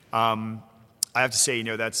 I have to say,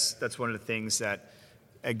 that's one of the things that,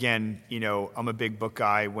 again, I'm a big book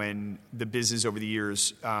guy. When the business over the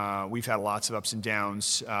years, we've had lots of ups and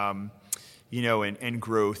downs, and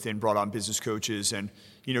growth, and brought on business coaches. And,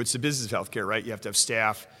 it's the business of healthcare, right? You have to have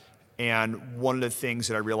staff. And one of the things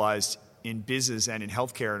that I realized in business and in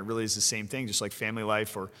healthcare, and it really is the same thing, just like family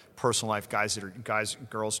life or personal life, guys,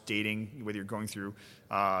 girls dating, whether you're going through,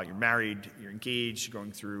 you're married, you're engaged, you're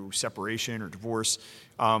going through separation or divorce.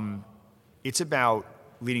 It's about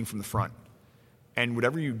leading from the front. And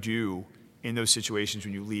whatever you do in those situations,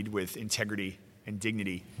 when you lead with integrity and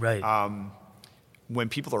dignity, right. When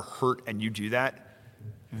people are hurt and you do that,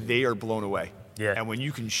 they are blown away. Yeah. And when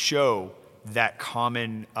you can show that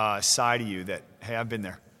common side of you that, hey, I've been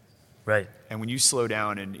there. Right. And when you slow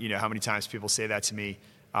down, and how many times people say that to me,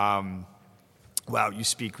 wow, you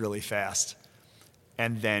speak really fast.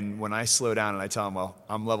 And then when I slow down and I tell them, well,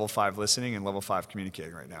 I'm level 5 listening and level 5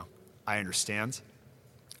 communicating right now. I understand.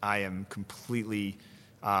 I am completely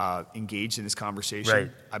engaged in this conversation.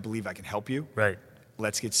 Right. I believe I can help you. Right.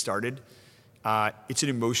 Let's get started. It's an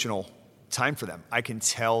emotional time for them. I can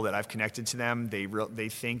tell that I've connected to them. They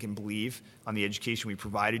think and believe on the education we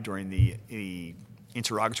provided during the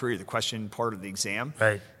interrogatory or the question part of the exam,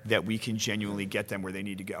 right, that we can genuinely get them where they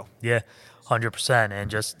need to go. Yeah, 100%. And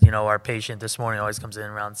just, our patient this morning always comes in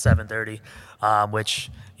around 7:30, which,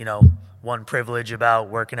 one privilege about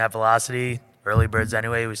working at Velocity, early birds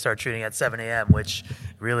anyway, we start treating at 7 a.m., which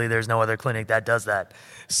really there's no other clinic that does that.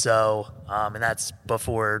 So, and that's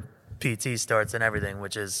before PT starts and everything,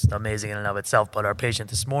 which is amazing in and of itself. But our patient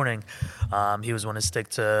this morning, he was wanting to stick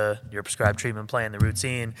to your prescribed treatment plan, the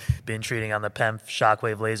routine, been treating on the PEMF,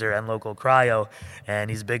 shockwave laser, and local cryo. And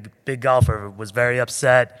he's a big golfer, was very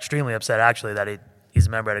upset, extremely upset actually, that he's a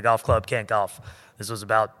member at a golf club, can't golf. This was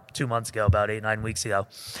about 2 months ago, about 8-9 weeks ago.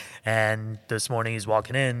 And this morning he's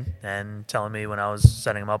walking in and telling me when I was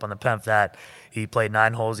setting him up on the PEMF that he played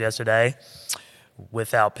 9 holes yesterday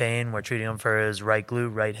without pain. We're treating him for his right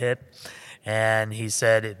glute, right hip. And he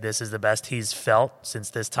said this is the best he's felt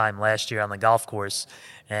since this time last year on the golf course.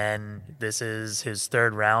 And this is his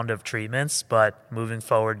 3rd round of treatments. But moving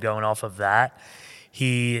forward, going off of that,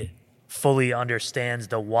 he fully understands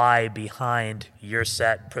the why behind your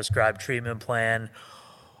set prescribed treatment plan,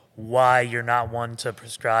 why you're not one to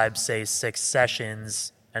prescribe, say, 6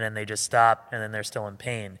 sessions and then they just stop and then they're still in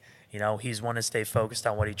pain. He's one to stay focused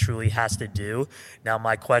on what he truly has to do. Now,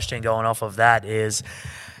 my question going off of that is,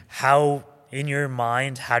 how, in your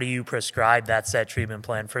mind, how do you prescribe that set treatment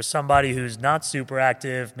plan for somebody who's not super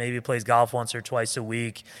active, maybe plays golf once or twice a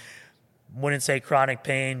week, wouldn't say chronic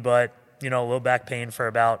pain, but, low back pain for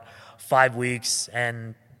about 5 weeks,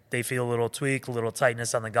 and they feel a little tweak, a little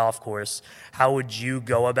tightness on the golf course? How would you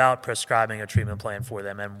go about prescribing a treatment plan for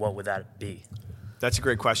them, and what would that be? That's a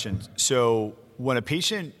great question. So when a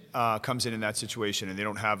patient comes in that situation and they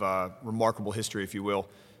don't have a remarkable history, if you will,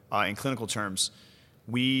 in clinical terms,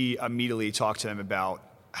 we immediately talk to them about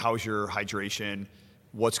how's your hydration,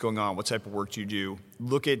 what's going on, what type of work do you do,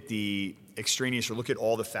 look at the extraneous or look at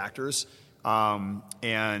all the factors,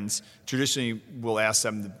 and traditionally we'll ask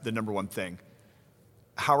them the number one thing: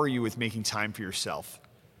 how are you with making time for yourself?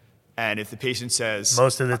 And if the patient says...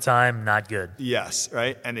 most of the time, not good. Yes,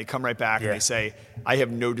 right? And they come right back and they say, I have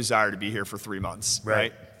no desire to be here for 3 months,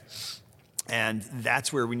 right? And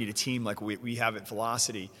that's where we need a team like we have at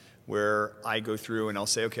Velocity, where I go through and I'll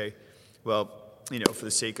say, okay, well, for the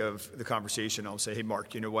sake of the conversation, I'll say, hey,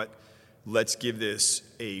 Mark, you know what? Let's give this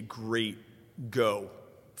a great go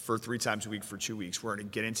for 3 times a week for 2 weeks. We're going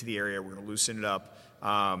to get into the area. We're going to loosen it up.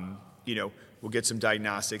 We'll get some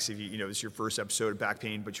diagnostics. If this is your first episode of back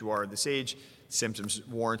pain, but you are at this age, symptoms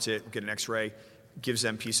warrant it. We'll get an x-ray, gives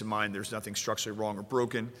them peace of mind. There's nothing structurally wrong or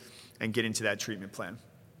broken, and get into that treatment plan.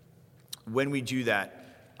 When we do that,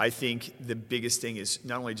 I think the biggest thing is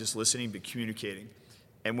not only just listening, but communicating.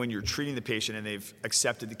 And when you're treating the patient and they've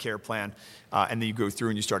accepted the care plan, and then you go through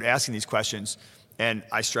and you start asking these questions, and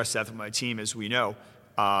I stress that with my team, as we know,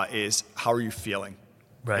 is how are you feeling?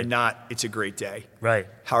 Right. And not, it's a great day. Right.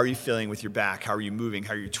 How are you feeling with your back? How are you moving?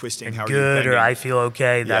 How are you twisting? And how are you good, bending? or I feel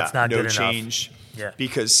okay. That's not good enough. No change. Yeah.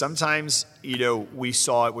 Because sometimes, we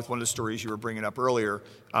saw it with one of the stories you were bringing up earlier.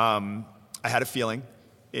 I had a feeling,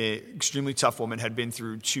 extremely tough woman, had been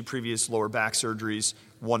through 2 previous lower back surgeries.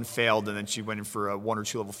 One failed, and then she went in for a 1 or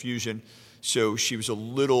 2 level fusion. So she was a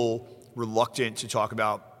little reluctant to talk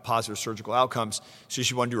about positive surgical outcomes. So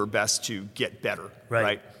she wanted to do her best to get better,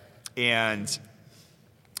 right? And,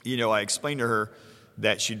 I explained to her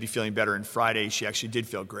that she'd be feeling better. And Friday, she actually did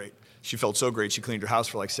feel great. She felt so great, she cleaned her house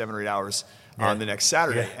for like 7 or 8 hours on the next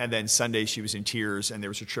Saturday. Yeah. And then Sunday, she was in tears, and there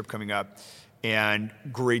was a trip coming up. And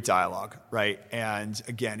great dialogue, right? And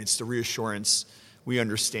again, it's the reassurance, we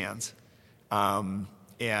understand. And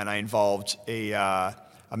I involved a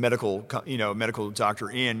medical doctor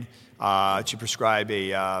in to prescribe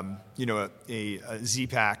a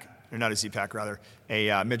Z-Pack, or not a Z-Pack, rather, a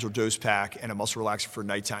Medrol dose pack and a muscle relaxer for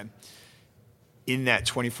nighttime. In that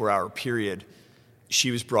 24-hour period,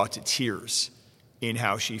 she was brought to tears in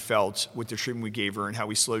how she felt with the treatment we gave her and how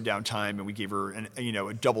we slowed down time, and we gave her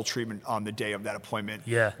a double treatment on the day of that appointment.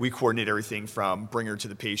 Yeah. We coordinate everything from bring her to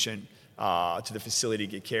the patient to the facility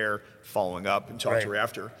to get care, following up and talk to her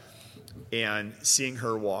after. And seeing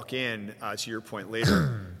her walk in, to your point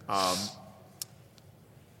later,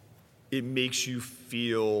 it makes you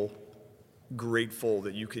feel grateful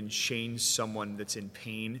that you can change someone that's in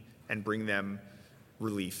pain and bring them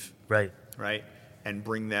relief. Right. And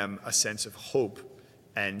bring them a sense of hope.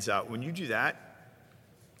 And when you do that,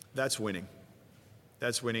 that's winning.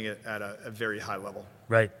 That's winning at a very high level.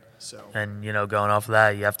 Right. So. And, going off of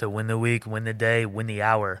that, you have to win the week, win the day, win the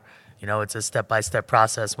hour. It's a step-by-step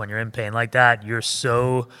process when you're in pain like that.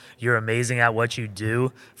 You're amazing at what you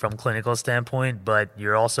do from clinical standpoint, but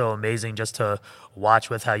you're also amazing just to watch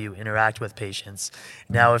with how you interact with patients.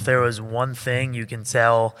 Now, if there was one thing you can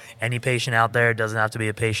tell any patient out there, it doesn't have to be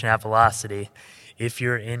a patient at Velocity. If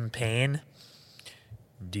you're in pain,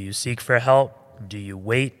 do you seek for help? Do you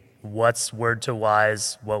wait? What's word to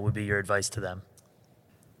wise? What would be your advice to them?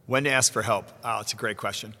 When to ask for help? Oh, it's a great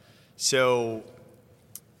question. So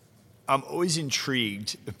I'm always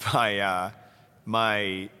intrigued by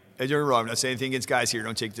don't get me wrong, I'm not saying anything against guys here,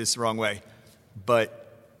 don't take this the wrong way, but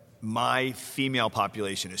my female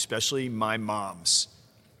population, especially my moms,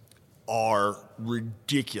 are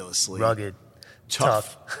ridiculously rugged,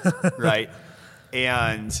 tough. Right?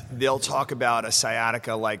 And they'll talk about a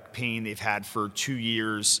sciatica-like pain they've had for 2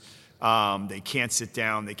 years. They can't sit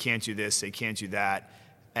down, they can't do this, they can't do that,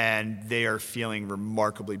 and they are feeling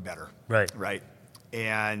remarkably better. Right?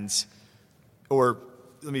 Or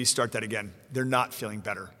let me start that again. They're not feeling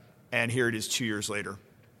better. And here it is 2 years later.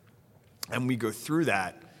 And we go through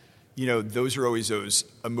that. Those are always those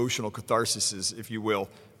emotional catharsises, if you will,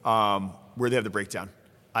 where they have the breakdown.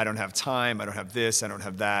 I don't have time, I don't have this, I don't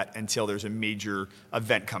have that, until there's a major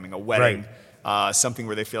event coming, a wedding, something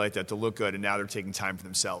where they feel like they have to look good, and now they're taking time for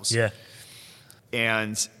themselves. Yeah.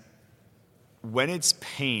 And when it's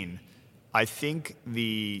pain, I think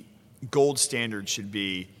the gold standard should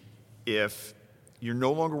be, if you're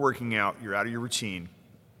no longer working out, you're out of your routine,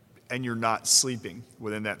 and you're not sleeping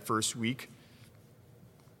within that first week,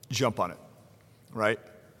 jump on it, right?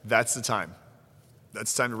 That's the time.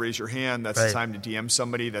 That's the time to raise your hand. That's the time to DM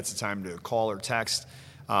somebody. That's the time to call or text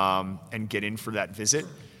and get in for that visit.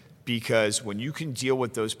 Because when you can deal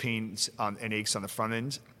with those pains and aches on the front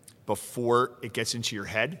end before it gets into your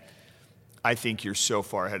head, I think you're so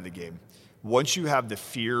far ahead of the game. Once you have the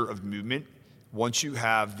fear of movement, once you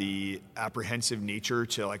have the apprehensive nature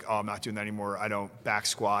to I'm not doing that anymore, I don't back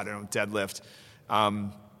squat, I don't deadlift,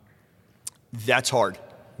 that's hard.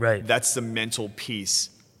 Right. That's the mental piece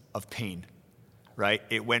of pain, right?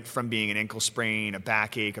 It went from being an ankle sprain, a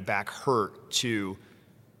backache, a back hurt, to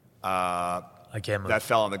I can't move. That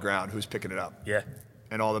fell on the ground. Who's picking it up? Yeah.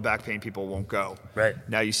 And all the back pain people won't go. Right.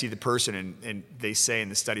 Now you see the person, and they say in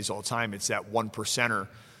the studies all the time, it's that 1%er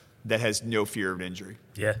that has no fear of an injury.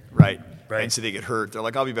 Yeah. Right. And so they get hurt. They're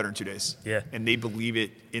like, I'll be better in 2 days. Yeah. And they believe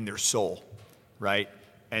it in their soul, right?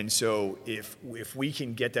 And so if we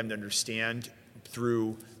can get them to understand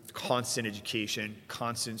through constant education,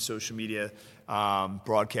 constant social media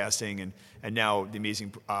broadcasting, and now the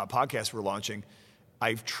amazing podcast we're launching,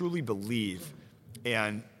 I truly believe,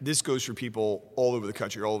 and this goes for people all over the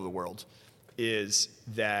country, all over the world, is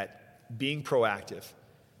that being proactive,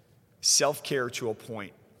 self-care to a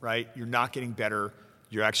point, right? You're not getting better.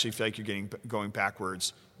 You actually feel like you're going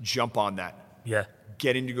backwards. Jump on that. Yeah.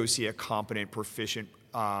 Get in to go see a competent, proficient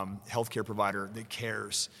healthcare provider that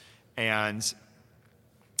cares, and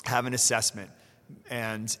have an assessment.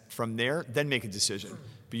 And from there, then make a decision.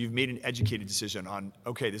 But you've made an educated decision on,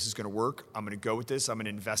 okay, this is going to work. I'm going to go with this. I'm going to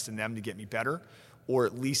invest in them to get me better. Or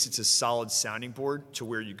at least it's a solid sounding board to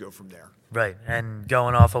where you go from there. Right. And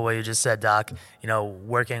going off of what you just said, Doc,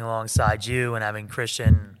 working alongside you and having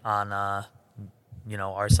Christian on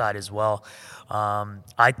our side as well.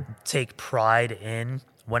 I take pride in,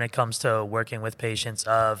 when it comes to working with patients,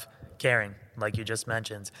 of caring, like you just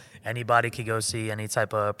mentioned. Anybody could go see any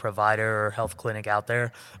type of provider or health clinic out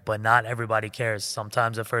there, but not everybody cares.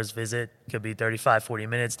 Sometimes the first visit could be 35, 40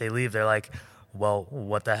 minutes. They leave, they're like, well,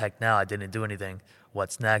 what the heck now? I didn't do anything.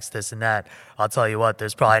 What's next? This and that. I'll tell you what,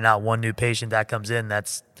 there's probably not one new patient that comes in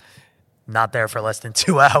that's not there for less than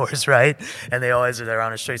 2 hours, right? And they're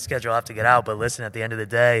on a straight schedule, have to get out. But listen, at the end of the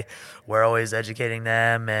day, we're always educating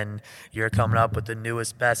them, and you're coming up with the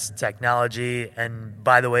newest, best technology. And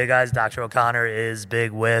by the way, guys, Dr. O'Connor is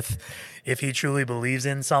big with, if he truly believes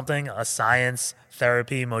in something, a science,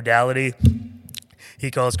 therapy, modality,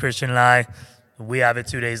 he calls Christian and I. We have it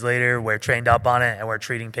 2 days later. We're trained up on it, and we're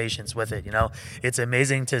treating patients with it. It's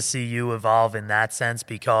amazing to see you evolve in that sense,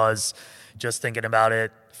 because just thinking about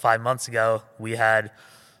it, 5 months ago, we had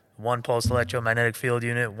one pulse electromagnetic field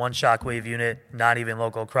unit, one shockwave unit, not even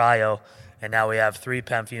local cryo. And now we have 3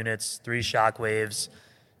 PEMF units, 3 shockwaves,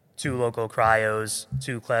 2 local cryos,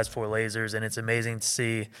 2 class 4 lasers. And it's amazing to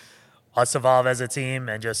see us evolve as a team,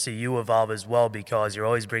 and just see you evolve as well, because you're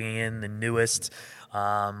always bringing in the newest,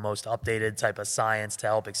 most updated type of science to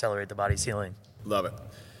help accelerate the body's healing. Love it.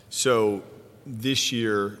 So this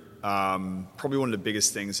year, probably one of the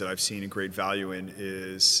biggest things that I've seen a great value in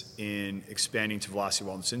is in expanding to Velocity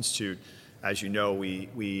Wellness Institute. As you know,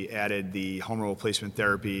 we added the hormone replacement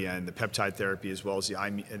therapy and the peptide therapy, as well as the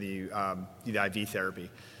IV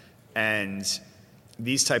therapy. And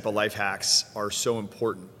these type of life hacks are so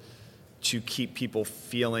important to keep people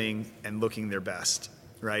feeling and looking their best,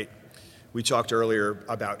 right? We talked earlier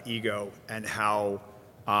about ego and how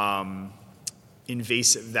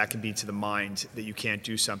invasive that can be to the mind, that you can't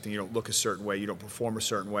do something, you don't look a certain way, you don't perform a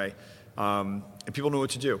certain way, and people know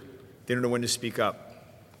what to do. They don't know when to speak up.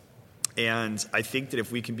 And I think that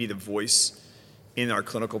if we can be the voice in our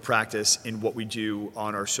clinical practice, in what we do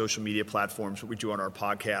on our social media platforms, what we do on our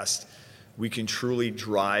podcast, we can truly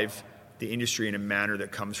drive the industry in a manner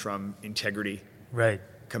that comes from integrity, right,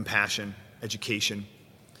 compassion, education,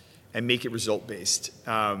 and make it result-based.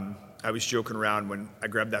 I was joking around when I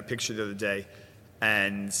grabbed that picture the other day,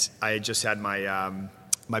 and I had just had my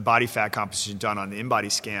my body fat composition done on the in-body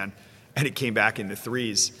scan, and it came back in the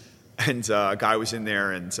 3s. And a guy was in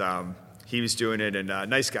there, and he was doing it, and a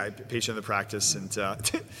nice guy, patient of the practice, and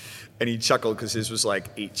and he chuckled because his was like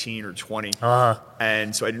 18 or 20.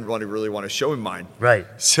 And so I didn't really want to show him mine. Right.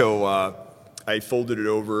 So I folded it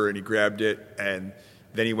over, and he grabbed it, and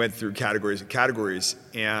then he went through categories and categories,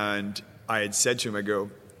 and I had said to him, I go,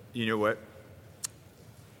 you know what?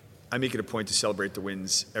 I make it a point to celebrate the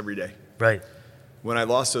wins every day. Right. When I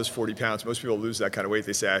lost those 40 pounds, most people lose that kind of weight.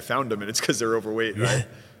 They say, I found them, and it's because they're overweight, right?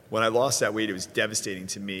 When I lost that weight, it was devastating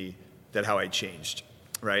to me that how I changed,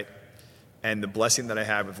 right? And the blessing that I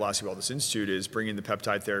have with Velocity Wellness Institute is bringing the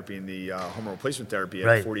peptide therapy and the hormone replacement therapy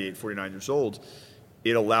at 48, 49 years old.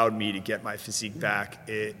 It allowed me to get my physique back.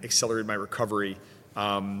 It accelerated my recovery,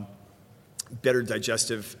 better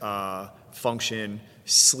digestive function,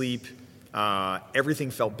 sleep,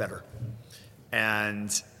 everything felt better.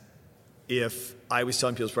 And if I was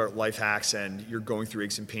telling people about life hacks and you're going through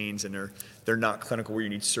aches and pains and they're not clinical where you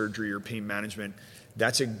need surgery or pain management,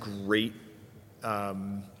 that's a great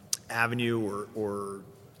avenue or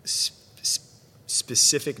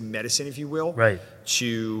specific medicine, if you will,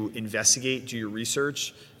 to investigate, do your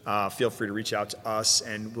research. Feel free to reach out to us,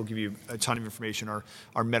 and we'll give you a ton of information.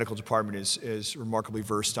 Our medical department is remarkably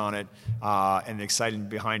versed on it and excited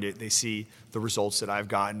behind it. They see the results that I've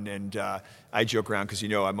gotten, and I joke around because,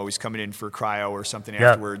 I'm always coming in for cryo or something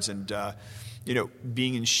afterwards. And,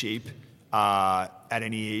 being in shape at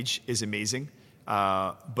any age is amazing,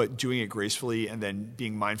 but doing it gracefully and then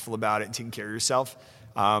being mindful about it and taking care of yourself.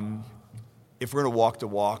 If we're going to walk the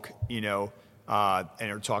walk, and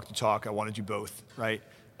or talk the talk, I want to do both, right?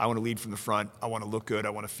 I want to lead from the front. I want to look good. I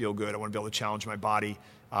want to feel good. I want to be able to challenge my body.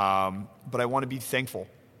 But I want to be thankful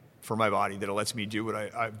for my body that it lets me do what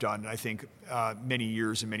I've done. And I think many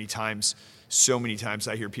years and many times, so many times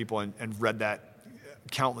I hear people and read that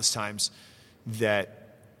countless times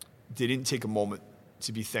that they didn't take a moment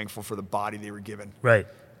to be thankful for the body they were given. Right.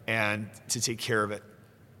 And to take care of it.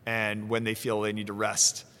 And when they feel they need to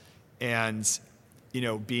rest. And,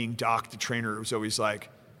 being Doc, the trainer, was always like,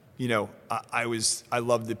 I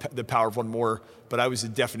loved the power of one more, but I was the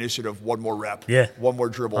definition of one more rep, one more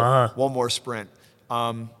dribble, one more sprint.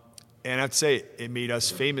 And I'd say it made us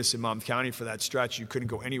famous in Monmouth County for that stretch. You couldn't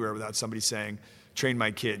go anywhere without somebody saying, train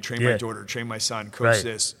my kid, train my daughter, train my son, coach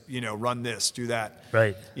this, run this, do that.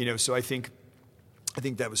 Right. So I think I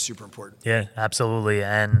think that was super important. Yeah, absolutely.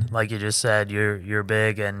 And like you just said, you're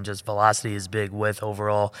big, and just velocity is big with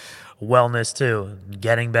overall wellness too.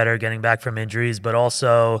 Getting better, getting back from injuries, but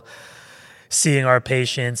also seeing our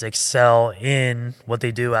patients excel in what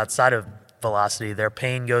they do outside of velocity. Their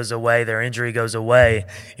pain goes away, their injury goes away.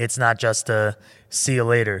 It's not just a see you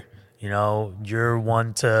later. You know, you're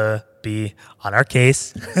one to be on our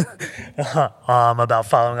case about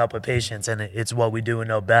following up with patients, and it's what we do and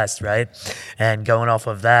know best, right? And going off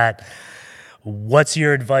of that, what's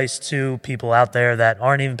your advice to people out there that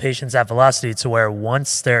aren't even patients at Velocity, to where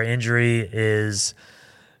once their injury is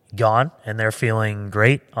gone and they're feeling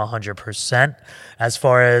great 100%, as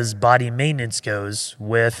far as body maintenance goes,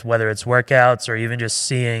 with whether it's workouts or even just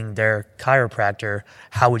seeing their chiropractor,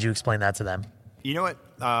 how would you explain that to them? You know what?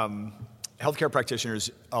 Healthcare practitioners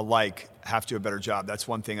alike have to do a better job. That's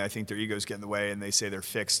one thing. I think their egos get in the way, and they say they're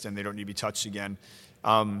fixed and they don't need to be touched again.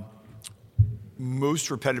 Most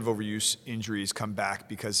repetitive overuse injuries come back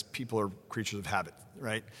because people are creatures of habit,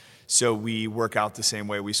 right? So we work out the same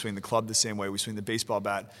way, we swing the club the same way, we swing the baseball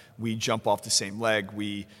bat, we jump off the same leg,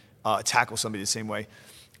 we tackle somebody the same way.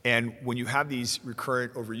 And when you have these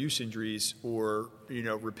recurrent overuse injuries or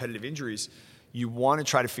repetitive injuries, you want to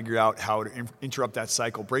try to figure out how to interrupt that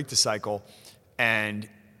cycle, break the cycle, and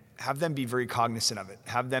have them be very cognizant of it.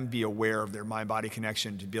 Have them be aware of their mind-body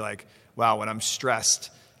connection, to be like, wow, when I'm stressed,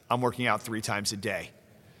 I'm working out 3 times a day.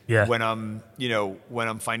 Yeah. When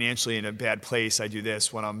I'm financially in a bad place, I do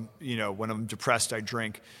this. When I'm depressed, I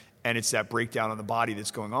drink. And it's that breakdown on the body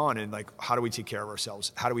that's going on. And like, how do we take care of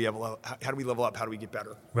ourselves? How do we level up? How do we get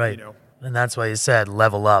better? Right. And that's why you said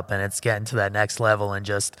level up, and it's getting to that next level. And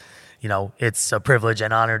just, it's a privilege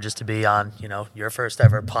and honor just to be on, your first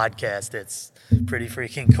ever podcast. It's pretty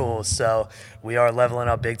freaking cool. So we are leveling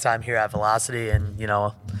up big time here at Velocity, and,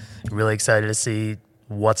 really excited to see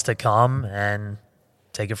what's to come and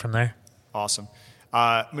take it from there. Awesome.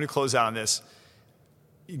 I'm going to close out on this.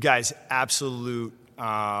 You guys, absolute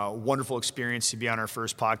wonderful experience to be on our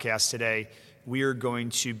first podcast today. We are going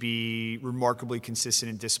to be remarkably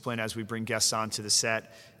consistent and disciplined as we bring guests onto the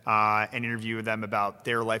set and interview with them about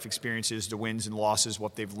their life experiences, the wins and losses,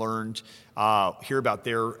 what they've learned, hear about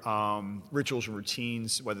their rituals and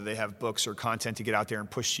routines, whether they have books or content to get out there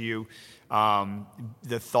and push to you,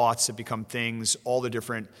 the thoughts that become things, all the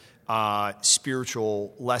different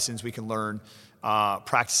spiritual lessons we can learn,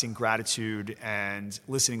 practicing gratitude and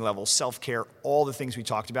listening levels, self-care, all the things we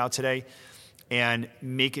talked about today, and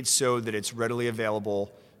make it so that it's readily available,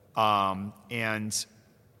 and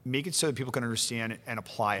make it so that people can understand it and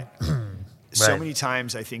apply it. Right. So many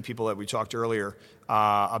times I think people that we talked earlier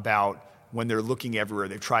about, when they're looking everywhere,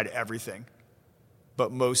 they've tried everything,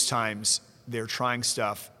 but most times they're trying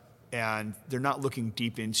stuff and they're not looking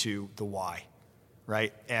deep into the why.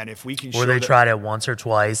 Right. And if we can show, or they tried it once or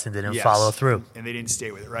twice and didn't follow through, and they didn't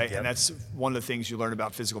stay with it. Right. Yep. And that's one of the things you learn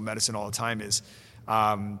about physical medicine all the time is,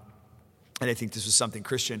 and I think this was something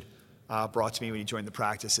Christian brought to me when he joined the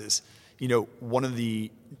practice, is, one of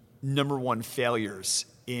the number one failures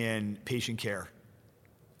in patient care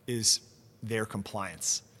is their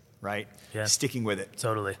compliance, right? Yeah. Sticking with it.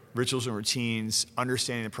 Totally. Rituals and routines,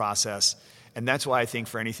 understanding the process. And that's why I think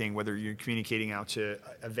for anything, whether you're communicating out to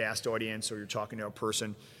a vast audience or you're talking to a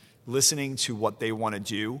person, listening to what they want to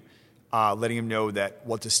do, letting them know that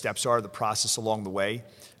what the steps are, the process along the way,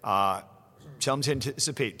 tell them to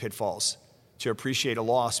anticipate pitfalls, to appreciate a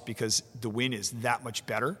loss, because the win is that much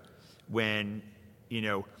better when,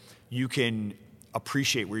 you can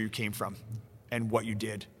appreciate where you came from and what you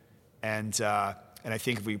did. And I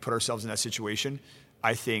think if we put ourselves in that situation,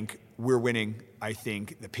 I think we're winning. I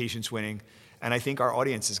think the patient's winning. And I think our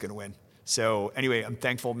audience is going to win. So anyway, I'm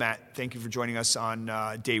thankful, Matt. Thank you for joining us on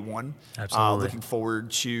day one. Absolutely. Looking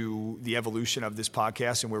forward to the evolution of this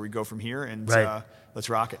podcast and where we go from here. And right. Let's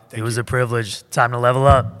rock it. It was a privilege. Time to level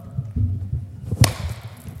up.